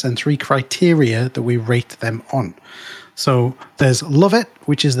ratings and 3 criteria that we rate them on. So there's love it,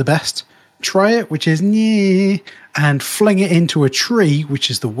 which is the best, try it, which is nyeh, and fling it into a tree,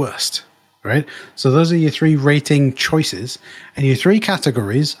 which is the worst. Right? So those are your 3 rating choices. And your 3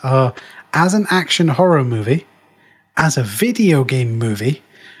 categories are as an action horror movie, as a video game movie,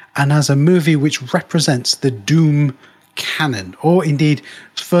 and as a movie which represents the Doom canon, or indeed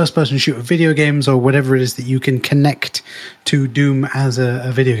first-person shooter video games, or whatever it is that you can connect to Doom as a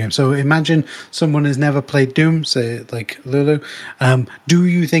video game. So imagine someone has never played Doom, say like Lulu. Do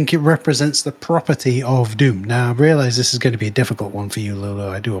you think it represents the property of Doom? Now, I realize this is going to be a difficult one for you, Lulu.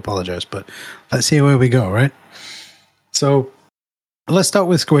 I do apologize, but let's see where we go, right? So let's start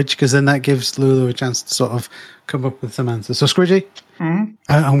with Squidge, because then that gives Lulu a chance to sort of come up with some answers. So Squidgy,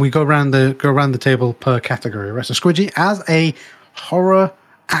 and we go around the table per category, right? So Squidgy, as a horror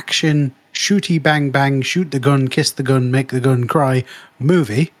action shooty bang bang, shoot the gun, kiss the gun, make the gun cry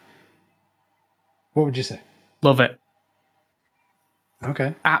movie, what would you say? Love it.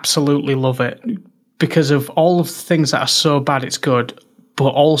 Okay. Absolutely love it. Because of all of the things that are so bad it's good, but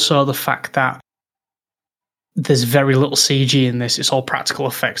also the fact that there's very little CG in this. It's all practical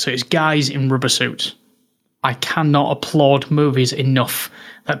effects. So it's guys in rubber suits. I cannot applaud movies enough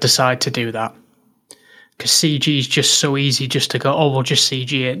that decide to do that. Because CG is just so easy just to go, oh, we'll just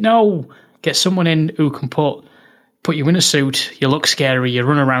CG it. No! Get someone in who can put you in a suit, you look scary, you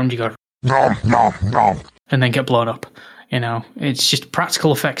run around, you go, nom, nom, nom, and then get blown up. You know, it's just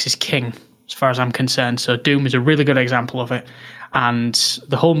practical effects is king, as far as I'm concerned. So Doom is a really good example of it. And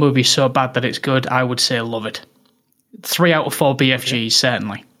the whole movie is so bad that it's good, I would say love it. 3 out of 4 BFGs,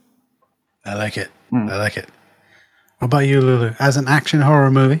 certainly. I like it. I like it. What about you, Lulu? As an action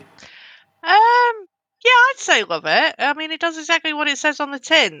horror movie? Yeah, I'd say love it. I mean, it does exactly what it says on the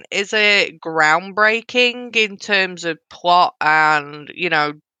tin. Is it groundbreaking in terms of plot and, you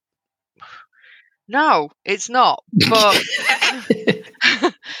know... No, it's not. But...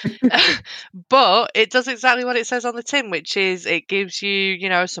 but it does exactly what it says on the tin, which is it gives you, you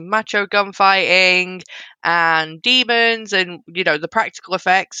know, some macho gunfighting and demons and, you know, the practical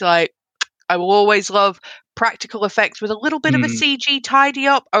effects. Like, I will always love practical effects with a little bit of a CG tidy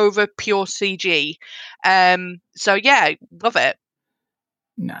up over pure CG. So yeah, love it.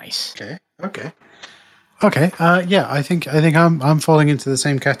 Nice. Okay. Yeah, I think I'm falling into the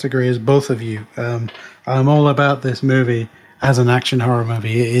same category as both of you. I'm all about this movie as an action horror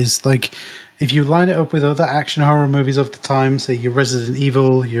movie. It is like, if you line it up with other action horror movies of the time, say your Resident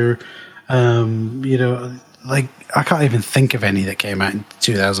Evil, your, you know, like, I can't even think of any that came out in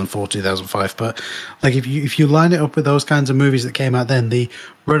 2004, 2005. But like, if you line it up with those kinds of movies that came out then, the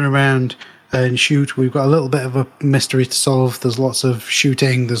run around, and shoot. We've got a little bit of a mystery to solve. There's lots of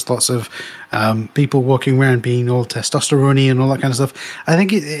shooting. There's lots of people walking around being all testosterone and all that kind of stuff. I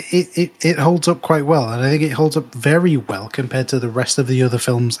think it holds up quite well, and I think it holds up very well compared to the rest of the other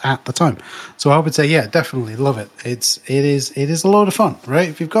films at the time. So I would say, yeah, definitely love it. It is a lot of fun, right?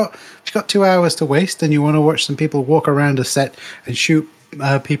 If you've got 2 hours to waste and you want to watch some people walk around a set and shoot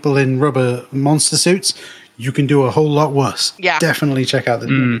people in rubber monster suits, you can do a whole lot worse. Yeah. Definitely check out the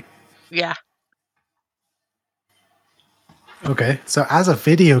movie. Yeah. Okay, so as a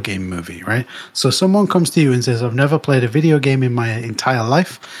video game movie, right? So someone comes to you and says, I've never played a video game in my entire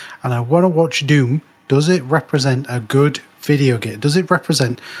life, and I want to watch Doom. Does it represent a good video game? Does it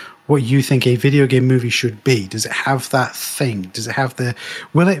represent what you think a video game movie should be? Does it have that thing? Does it have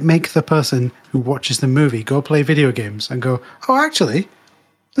will it make the person who watches the movie go play video games and go, oh, actually,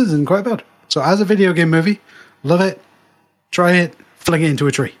 this isn't quite bad. So as a video game movie, love it, try it, fling it into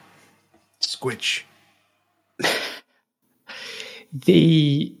a tree. Squitch.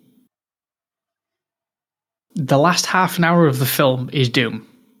 The last half an hour of the film is Doom.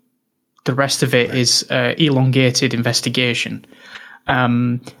 The rest of it is elongated investigation.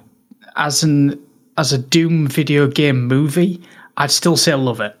 As a Doom video game movie, I'd still say I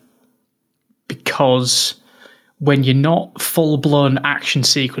love it, because when you're not full-blown action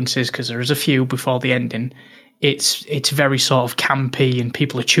sequences, because there is a few before the ending, it's very sort of campy, and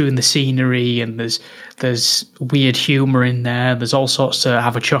people are chewing the scenery, and there's weird humour in there. There's all sorts to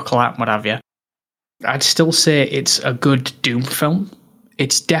have a chuckle at, what have you. I'd still say it's a good Doom film.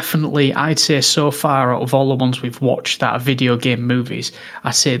 It's definitely, I'd say so far, out of all the ones we've watched that are video game movies,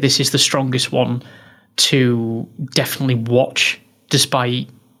 I'd say this is the strongest one to definitely watch, despite,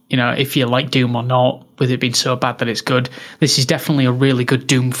 if you like Doom or not, with it being so bad that it's good. This is definitely a really good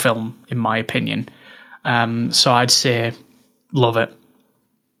Doom film, in my opinion. So I'd say love it.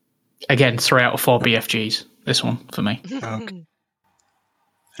 Again, 3 out of 4 BFGs, this one, for me. Okay.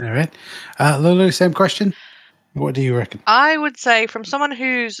 All right. Lulu, same question. What do you reckon? I would say, from someone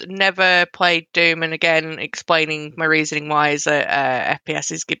who's never played Doom, and again, explaining my reasoning why is that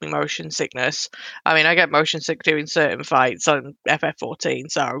FPS give me motion sickness. I mean, I get motion sick doing certain fights on FF14,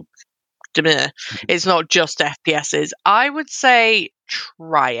 so it's not just FPSs. I would say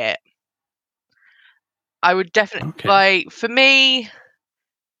try it. I would definitely, for me,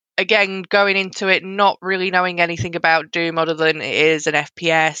 again, going into it not really knowing anything about Doom other than it is an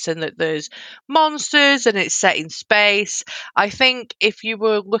FPS and that there's monsters and it's set in space. I think if you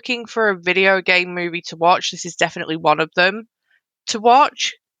were looking for a video game movie to watch, this is definitely one of them to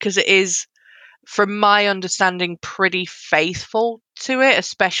watch, because it is, from my understanding, pretty faithful to it,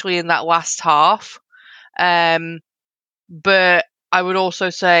 especially in that last half. But I would also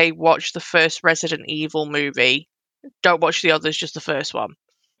say watch the first Resident Evil movie. Don't watch the others, just the first one.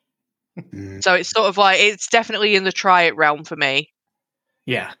 So it's sort of like, it's definitely in the try it realm for me.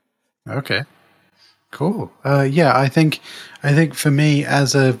 Yeah. Okay. Cool. Yeah, I think for me,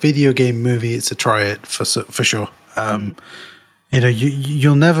 as a video game movie, it's a try it for sure.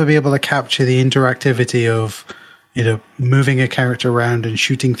 You'll never be able to capture the interactivity of, moving a character around and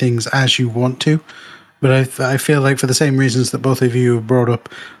shooting things as you want to. But I feel like, for the same reasons that both of you brought up,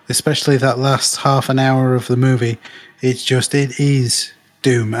 especially that last half an hour of the movie, it is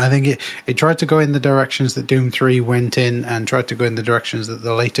Doom. I think it tried to go in the directions that Doom 3 went in, and tried to go in the directions that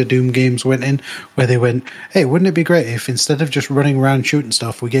the later Doom games went in, where they went, hey, wouldn't it be great if instead of just running around shooting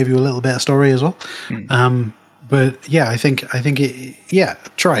stuff, we gave you a little bit of story as well? But yeah, I think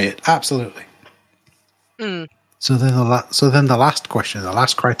try it. Absolutely. So then the last question, the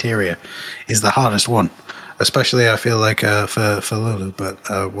last criteria, is the hardest one, especially I feel like for Lulu. But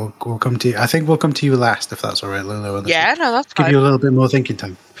we'll come to you. I think we'll come to you last, if that's all right, Lulu. Yeah, no, that's fine. Give you a little bit more thinking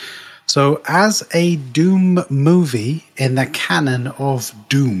time. So, as a Doom movie in the canon of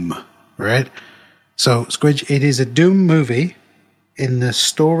Doom, right? So, Squidge, it is a Doom movie in the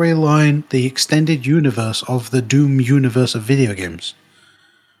storyline, the extended universe of the Doom universe of video games.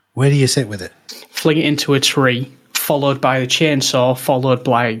 Where do you sit with it? Fling it into a tree, followed by the chainsaw, followed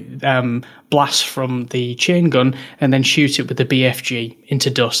by blasts from the chain gun, and then shoot it with the BFG into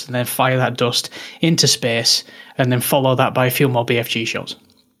dust, and then fire that dust into space, and then follow that by a few more BFG shots.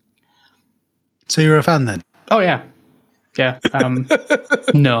 So you're a fan then? Oh, yeah. Yeah.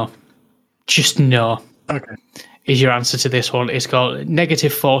 No. Just no. Okay. Is your answer to this one. It's got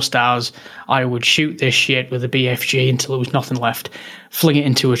 -4 stars. I would shoot this shit with a BFG until there was nothing left, fling it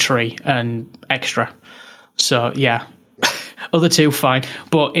into a tree, and extra. So, yeah. Other two, fine.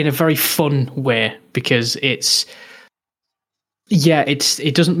 But in a very fun way, because it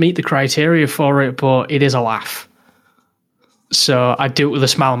doesn't meet the criteria for it, but it is a laugh. So I'd do it with a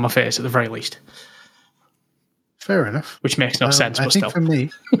smile on my face at the very least. Fair enough. Which makes no sense, I but think still. for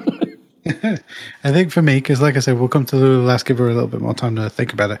me, I think for me, because like I said, we'll come to Lulu last, give her a little bit more time to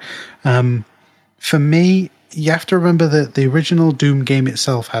think about it. For me, you have to remember that the original Doom game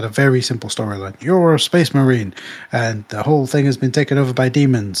itself had a very simple storyline. You're a space marine, and the whole thing has been taken over by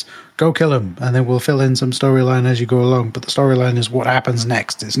demons. Go kill them, and then we'll fill in some storyline as you go along. But the storyline is what happens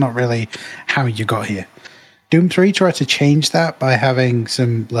next. It's not really how you got here. Doom 3 tried to change that by having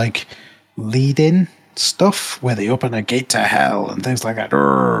some, like, lead-in stuff where they open a gate to hell and things like that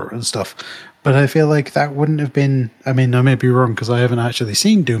and stuff. But I feel like that wouldn't have been, I mean, I may be wrong because I haven't actually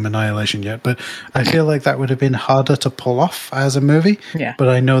seen Doom Annihilation yet, but I feel like that would have been harder to pull off as a movie. Yeah. But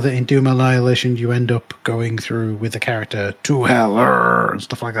I know that in Doom Annihilation, you end up going through with the character to hell and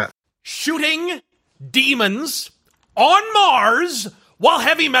stuff like that. Shooting demons on Mars while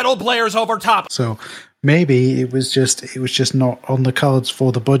heavy metal blares over top. So maybe it was just not on the cards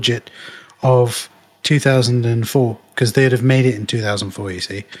for the budget of 2004, because they'd have made it in 2004, you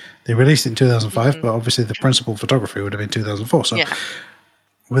see. They released it in 2005, but obviously the principal photography would have been 2004. So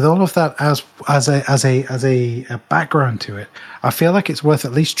with all of that as a background to it, I feel like it's worth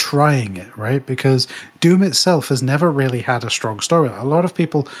at least trying it, right? Because Doom itself has never really had a strong story. A lot of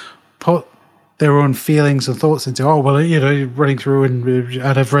people put their own feelings and thoughts into, oh, well, you know, running through and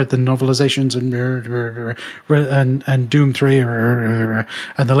I've read the novelizations and Doom 3 and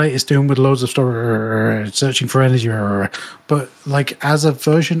the latest Doom with loads of story, searching for energy. But like as a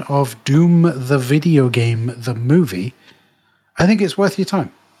version of Doom the video game, the movie, I think it's worth your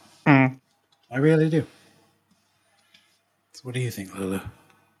time. I really do. So what do you think, Lulu?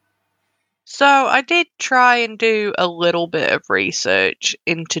 So I did try and do a little bit of research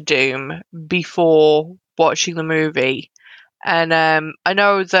into Doom before watching the movie, and I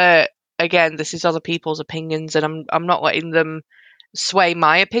know that again this is other people's opinions, and I'm not letting them sway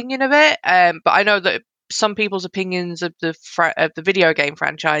my opinion of it. But I know that some people's opinions of the video game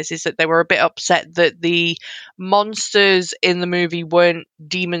franchise is that they were a bit upset that the monsters in the movie weren't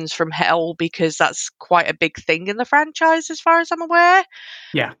demons from hell, because that's quite a big thing in the franchise, as far as I'm aware.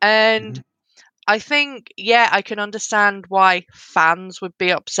 Yeah, and. I think, yeah, I can understand why fans would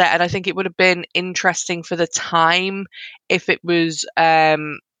be upset, and I think it would have been interesting for the time if it was,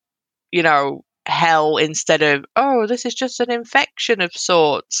 you know, hell instead of, oh, this is just an infection of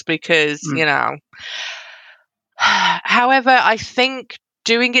sorts, because, you know. However, I think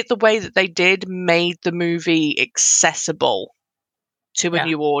doing it the way that they did made the movie accessible to a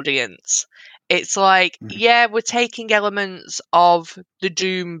new audience. It's like, yeah, we're taking elements of the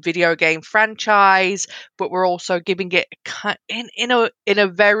Doom video game franchise, but we're also giving it in a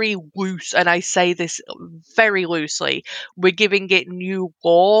very loose, and I say this very loosely, we're giving it new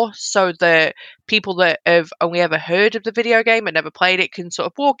lore so that people that have only ever heard of the video game but never played it can sort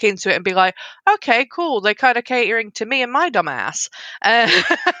of walk into it and be like, okay, cool, they're kind of catering to me and my dumb ass.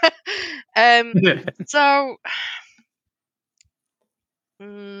 So...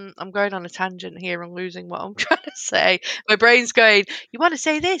 I'm going on a tangent here and losing what I'm trying to say. My brain's going, you want to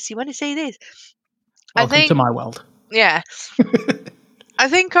say this? You want to say this? Welcome to my world. Yeah. I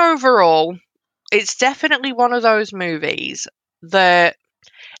think overall, it's definitely one of those movies that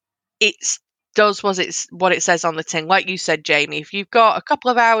it does what it says on the tin. Like you said, Jamie, if you've got a couple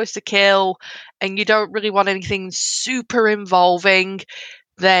of hours to kill and you don't really want anything super involving,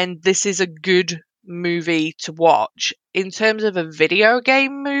 then this is a good movie to watch. In terms of a video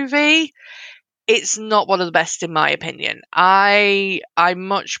game movie, it's not one of the best in my opinion. I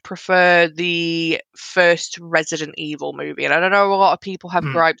much prefer the first Resident Evil movie, and I don't know, a lot of people have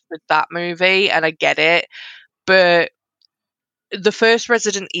gripes with that movie, and I get it, but the first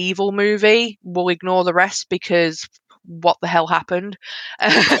Resident Evil movie, we'll ignore the rest because what the hell happened?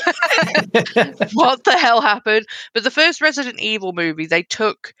 What the hell happened? But the first Resident Evil movie, they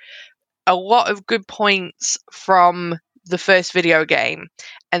took a lot of good points from the first video game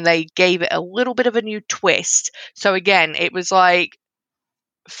and they gave it a little bit of a new twist. So again, it was like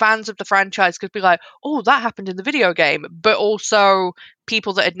fans of the franchise could be like, oh, that happened in the video game, but also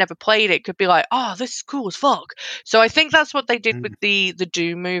people that had never played it could be like, oh, this is cool as fuck. So I think that's what they did with the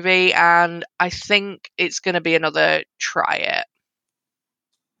Doom movie, and I think it's going to be another try it.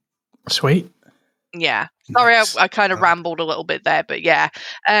 Sweet. Yeah, sorry, I kind of rambled a little bit there, but yeah,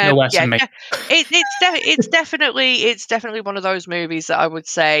 it's definitely one of those movies that I would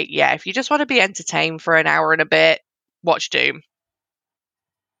say, yeah, if you just want to be entertained for an hour and a bit, watch Doom.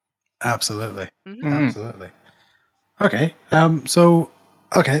 Absolutely, absolutely. Okay, so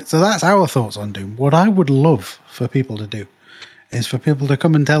that's our thoughts on Doom. What I would love for people to do is for people to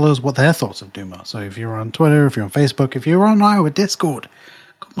come and tell us what their thoughts of Doom are. So if you're on Twitter, if you're on Facebook, if you're on our Discord,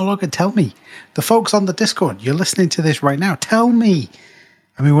 come along and tell me. The folks on the Discord, you're listening to this right now. Tell me.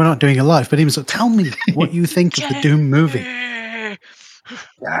 I mean, we're not doing it live, but even so, tell me what you think of the Doom movie.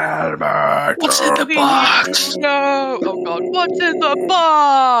 What's in the box? No! Oh God! What's in the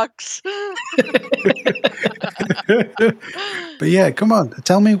box? But yeah, come on,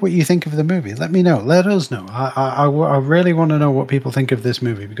 tell me what you think of the movie. Let me know. Let us know. I really want to know what people think of this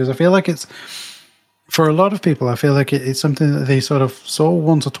movie, because I feel like it's, for a lot of people, I feel like it's something that they sort of saw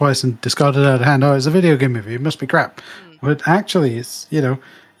once or twice and discarded out of hand. Oh, it's a video game movie. It must be crap. But actually, it's, yeah,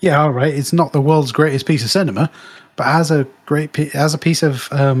 all right. It's not the world's greatest piece of cinema, but as a piece of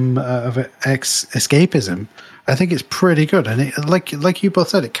escapism, I think it's pretty good. And it, like you both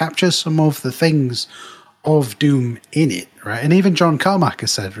said, it captures some of the things of Doom in it, right? And even John Carmack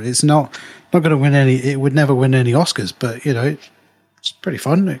has said it's not going to win any. It would never win any Oscars, but it's pretty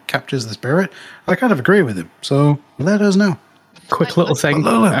fun. It captures the spirit. I kind of agree with him. So let us know. Quick little thing.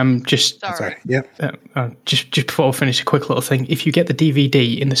 Sorry. Yep. Just before we finish, a quick little thing. If you get the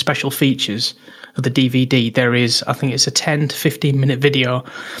DVD, in the special features of the DVD, there is, I think it's a 10 to 15 minute video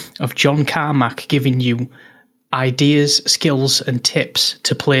of John Carmack giving you ideas, skills, and tips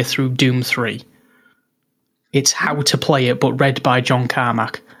to play through Doom 3. It's how to play it, but read by John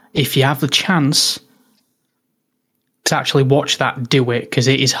Carmack. If you have the chance to actually watch that, do it, because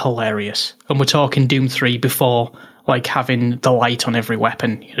it is hilarious. And we're talking Doom 3 before, like, having the light on every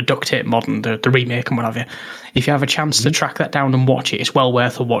weapon, duct tape modern, the remake and whatever. If you have a chance to track that down and watch it, it's well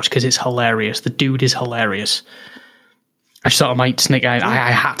worth a watch, because it's hilarious. The dude is hilarious. I just thought I might sneak out.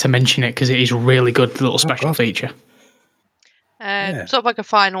 I had to mention it because it is a really good little special feature. Sort of like a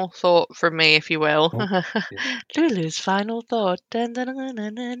final thought from me, if you will. Lulu's final thought. Dun, dun, dun,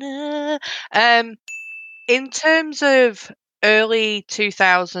 dun, dun, dun. In terms of early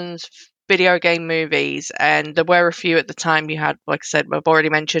 2000s video game movies, and there were a few at the time. You had, like I said, I've already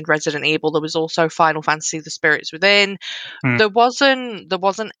mentioned Resident Evil. There was also Final Fantasy: The Spirits Within. There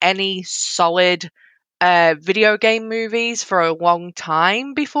wasn't any solid video game movies for a long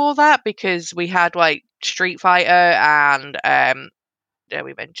time before that, because we had like Street Fighter and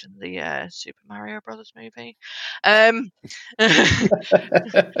we mentioned the Super Mario Brothers movie. Again,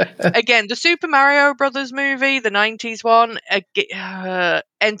 the Super Mario Brothers movie, the 90s one,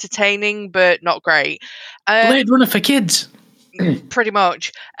 entertaining but not great. Blade Runner for kids. Pretty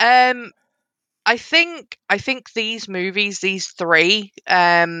much. I think these movies, these three,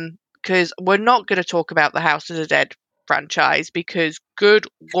 because we're not going to talk about the House of the Dead franchise, because good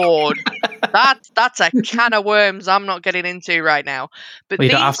lord, that's a can of worms I'm not getting into right now. But you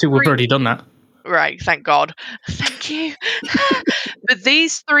don't have to. We've already done that. Right, thank God. Thank you. But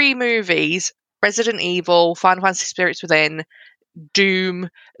these three movies, Resident Evil, Final Fantasy Spirits Within, Doom,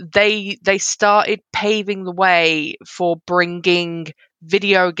 they started paving the way for bringing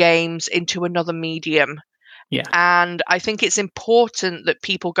video games into another medium. Yeah. And I think it's important that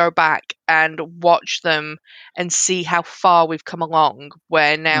people go back and watch them and see how far we've come along,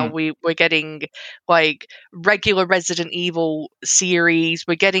 where now we're getting like regular Resident Evil series.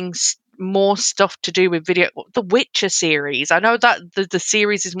 We're getting more stuff to do with video. The Witcher series. I know that the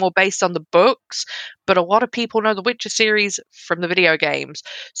series is more based on the books, but a lot of people know the Witcher series from the video games.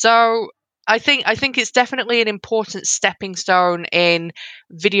 So I think it's definitely an important stepping stone in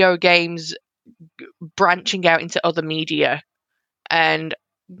video games branching out into other media. And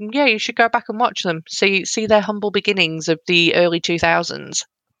yeah, you should go back and watch them, see their humble beginnings of the early 2000s.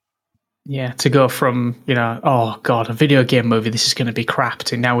 Yeah, to go from, oh God, a video game movie, this is going to be crap,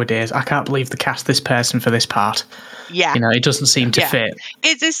 to nowadays, I can't believe they cast this person for this part. Yeah. It doesn't seem to fit.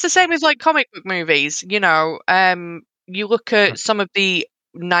 It's the same as like comic book movies, you look at some of the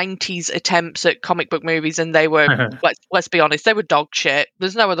 90s attempts at comic book movies, and they were let's be honest, they were dog shit.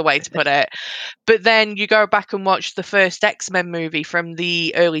 There's no other way to put it. But then you go back and watch the first X-Men movie from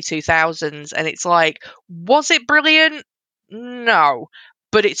the early 2000s, and it's like, was it brilliant? No,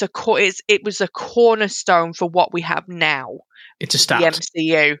 but it was a cornerstone for what we have now. It's a start. The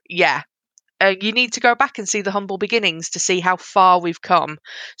MCU. Yeah. You need to go back and see the humble beginnings to see how far we've come.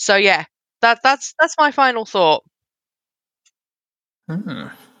 So yeah, that's my final thought.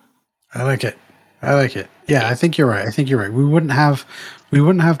 I like it. Yeah, I think you're right. We wouldn't have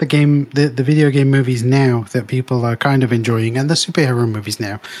the video game movies now that people are kind of enjoying, and the superhero movies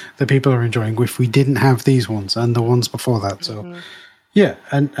now that people are enjoying, if we didn't have these ones and the ones before that. So yeah,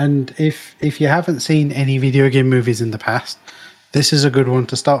 and if you haven't seen any video game movies in the past, this is a good one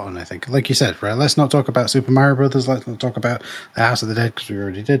to start on, I think. Like you said, right? Let's not talk about Super Mario Brothers. Let's not talk about The House of the Dead because we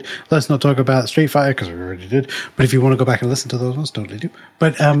already did. Let's not talk about Street Fighter because we already did. But if you want to go back and listen to those ones, totally do.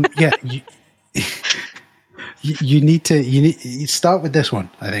 But yeah, you need you start with this one.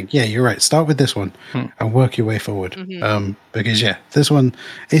 I think. Yeah, you're right. Start with this one and work your way forward. Because this one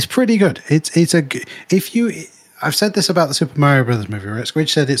is pretty good. I've said this about the Super Mario Brothers movie, right? Squidge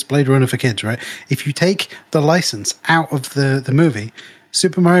said it's Blade Runner for kids, right? If you take the license out of the movie,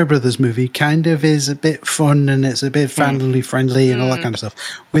 Super Mario Brothers movie kind of is a bit fun and it's a bit family friendly and all that kind of stuff.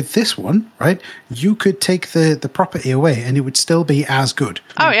 With this one, right, you could take the property away and it would still be as good.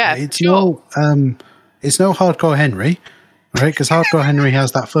 Oh yeah, it's no Hardcore Henry, right? Because Hardcore Henry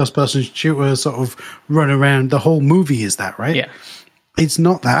has that first person shooter sort of run around. The whole movie is that, right? Yeah. It's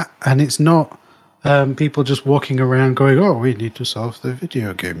not that, and it's not people just walking around going, "Oh, we need to solve the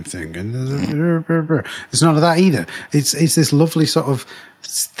video game thing," and it's none of that either. It's this lovely sort of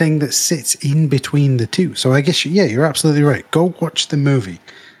thing that sits in between the two. So I guess you're absolutely right. Go watch the movie.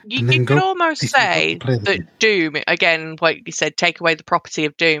 You could almost say that Doom, again, like you said, take away the property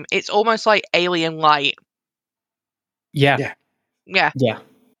of Doom. It's almost like Alien Light. Yeah,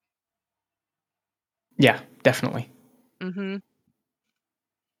 definitely.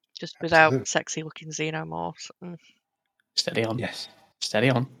 Just without sexy-looking xenomorphs. Steady on. Yes. Steady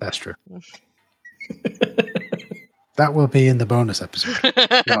on. That's true. That will be in the bonus episode.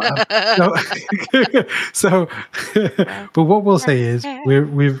 But what we'll say is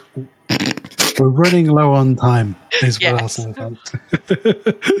we're running low on time. Is what I'll say.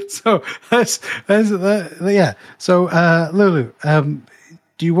 So So Lulu,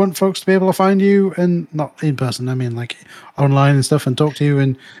 do you want folks to be able to find you, and not in person, I mean like online and stuff, and talk to you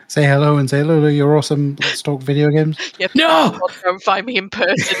and say hello and say, Lulu, you're awesome, let's talk video games? Yep. No! Don't find me in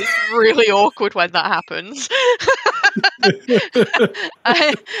person. It's really awkward when that happens.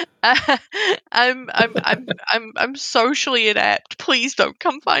 I'm socially inept. Please don't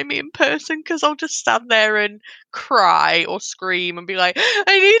come find me in person because I'll just stand there and cry or scream and be like,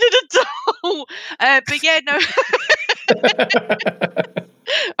 I needed a doll. But yeah, no.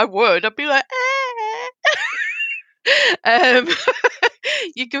 I would. I'd be like,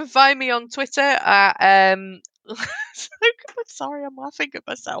 you can find me on Twitter at sorry, I'm laughing at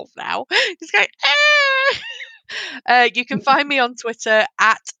myself now. It's going, you can find me on Twitter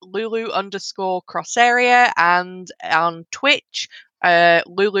at Lulu_Crossarea and on Twitch,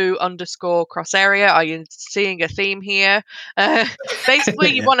 Lulu_Crossarea. Are you seeing a theme here?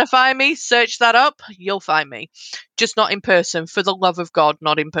 Basically, you want to find me, search that up, you'll find me. Just not in person. For the love of God,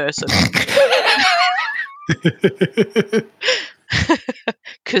 not in person.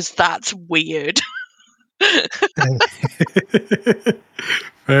 Because that's weird.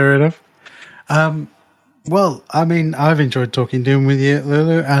 Fair enough. Well, I mean, I've enjoyed talking Doom with you,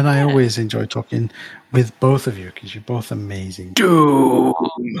 Lulu, and I always enjoy talking with both of you because you're both amazing. Doom.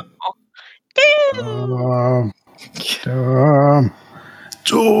 Doom.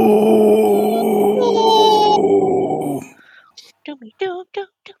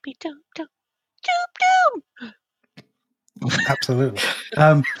 Absolutely.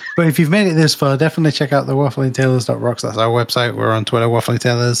 But if you've made it this far, definitely check out the wafflingtailors.rocks. That's our website. We're on Twitter, Waffling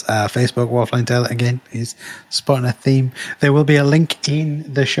Tailors, Facebook, Waffling Tailor. Again, is spotting a theme. There will be a link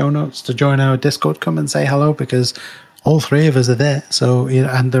in the show notes to join our Discord. Come and say hello because all three of us are there. So,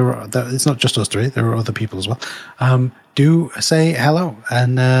 and it's not just us three. There are other people as well. Do say hello.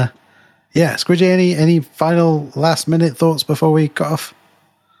 And Squidgy, any final last minute thoughts before we cut off?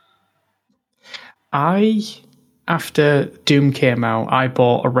 After Doom came out, I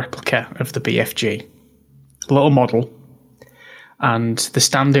bought a replica of the BFG, a little model, and the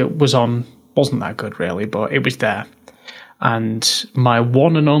stand it was on wasn't that good really, but it was there. And my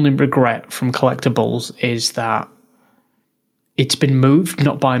one and only regret from collectibles is that it's been moved,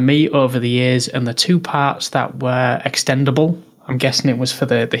 not by me, over the years, and the two parts that were extendable, I'm guessing it was for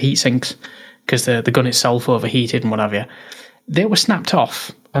the heat sinks, because the gun itself overheated and what have you, they were snapped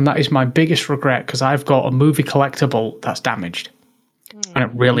off. And that is my biggest regret because I've got a movie collectible that's damaged. And it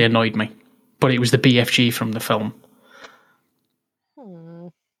really annoyed me. But it was the BFG from the film.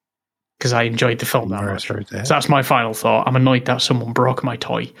 Because I enjoyed the film that much. So that's my final thought. I'm annoyed that someone broke my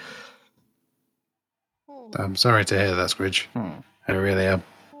toy. I'm sorry to hear that, Squidge. I really am.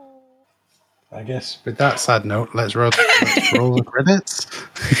 I guess with that sad note, let's roll the credits.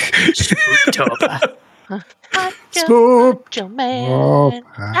 Spooktober. Macho man.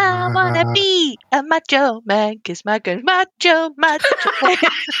 I wanna be a macho man, kiss my gun, macho man.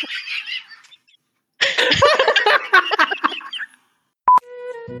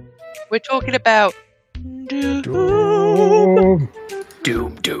 We're talking about Doom. Doom.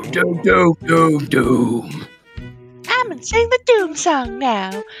 Doom, doom, doom, doom, doom, doom. I'm gonna sing the Doom song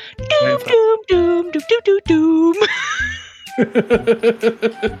now. Doom, Wait for doom, doom, doom, doom, doom, doom.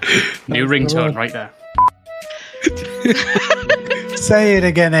 New ringtone right there. Say it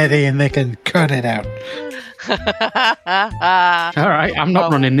again, Eddie, and they can cut it out. All right, I'm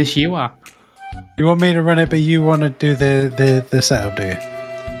not running this. You are. You want me to run it, but you want to do the setup, do you?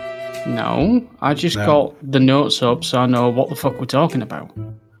 No, I just got the notes up so I know what the fuck we're talking about.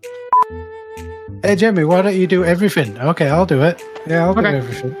 Hey, Jimmy, why don't you do everything? Okay, I'll do it. Yeah, I'll do Okay.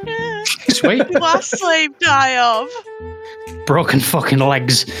 everything. Sweet. Last slave die of. Broken fucking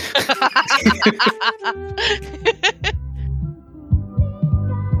legs.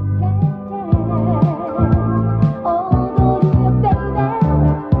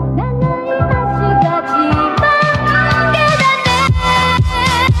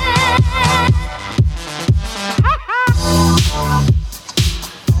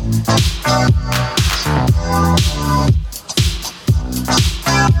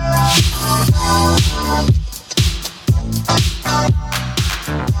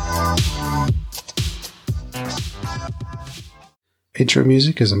 Intro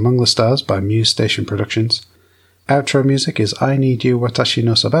music is Among the Stars by Muse Station Productions. Outro music is I Need You Watashi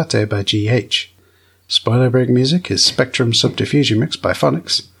no Sabate by GH. Spoiler break music is Spectrum Subdiffusion Mix by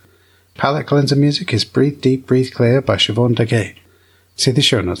Phonics. Palette cleanser music is Breathe Deep, Breathe Clear by Siobhan Degay. See the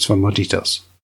show notes for more details.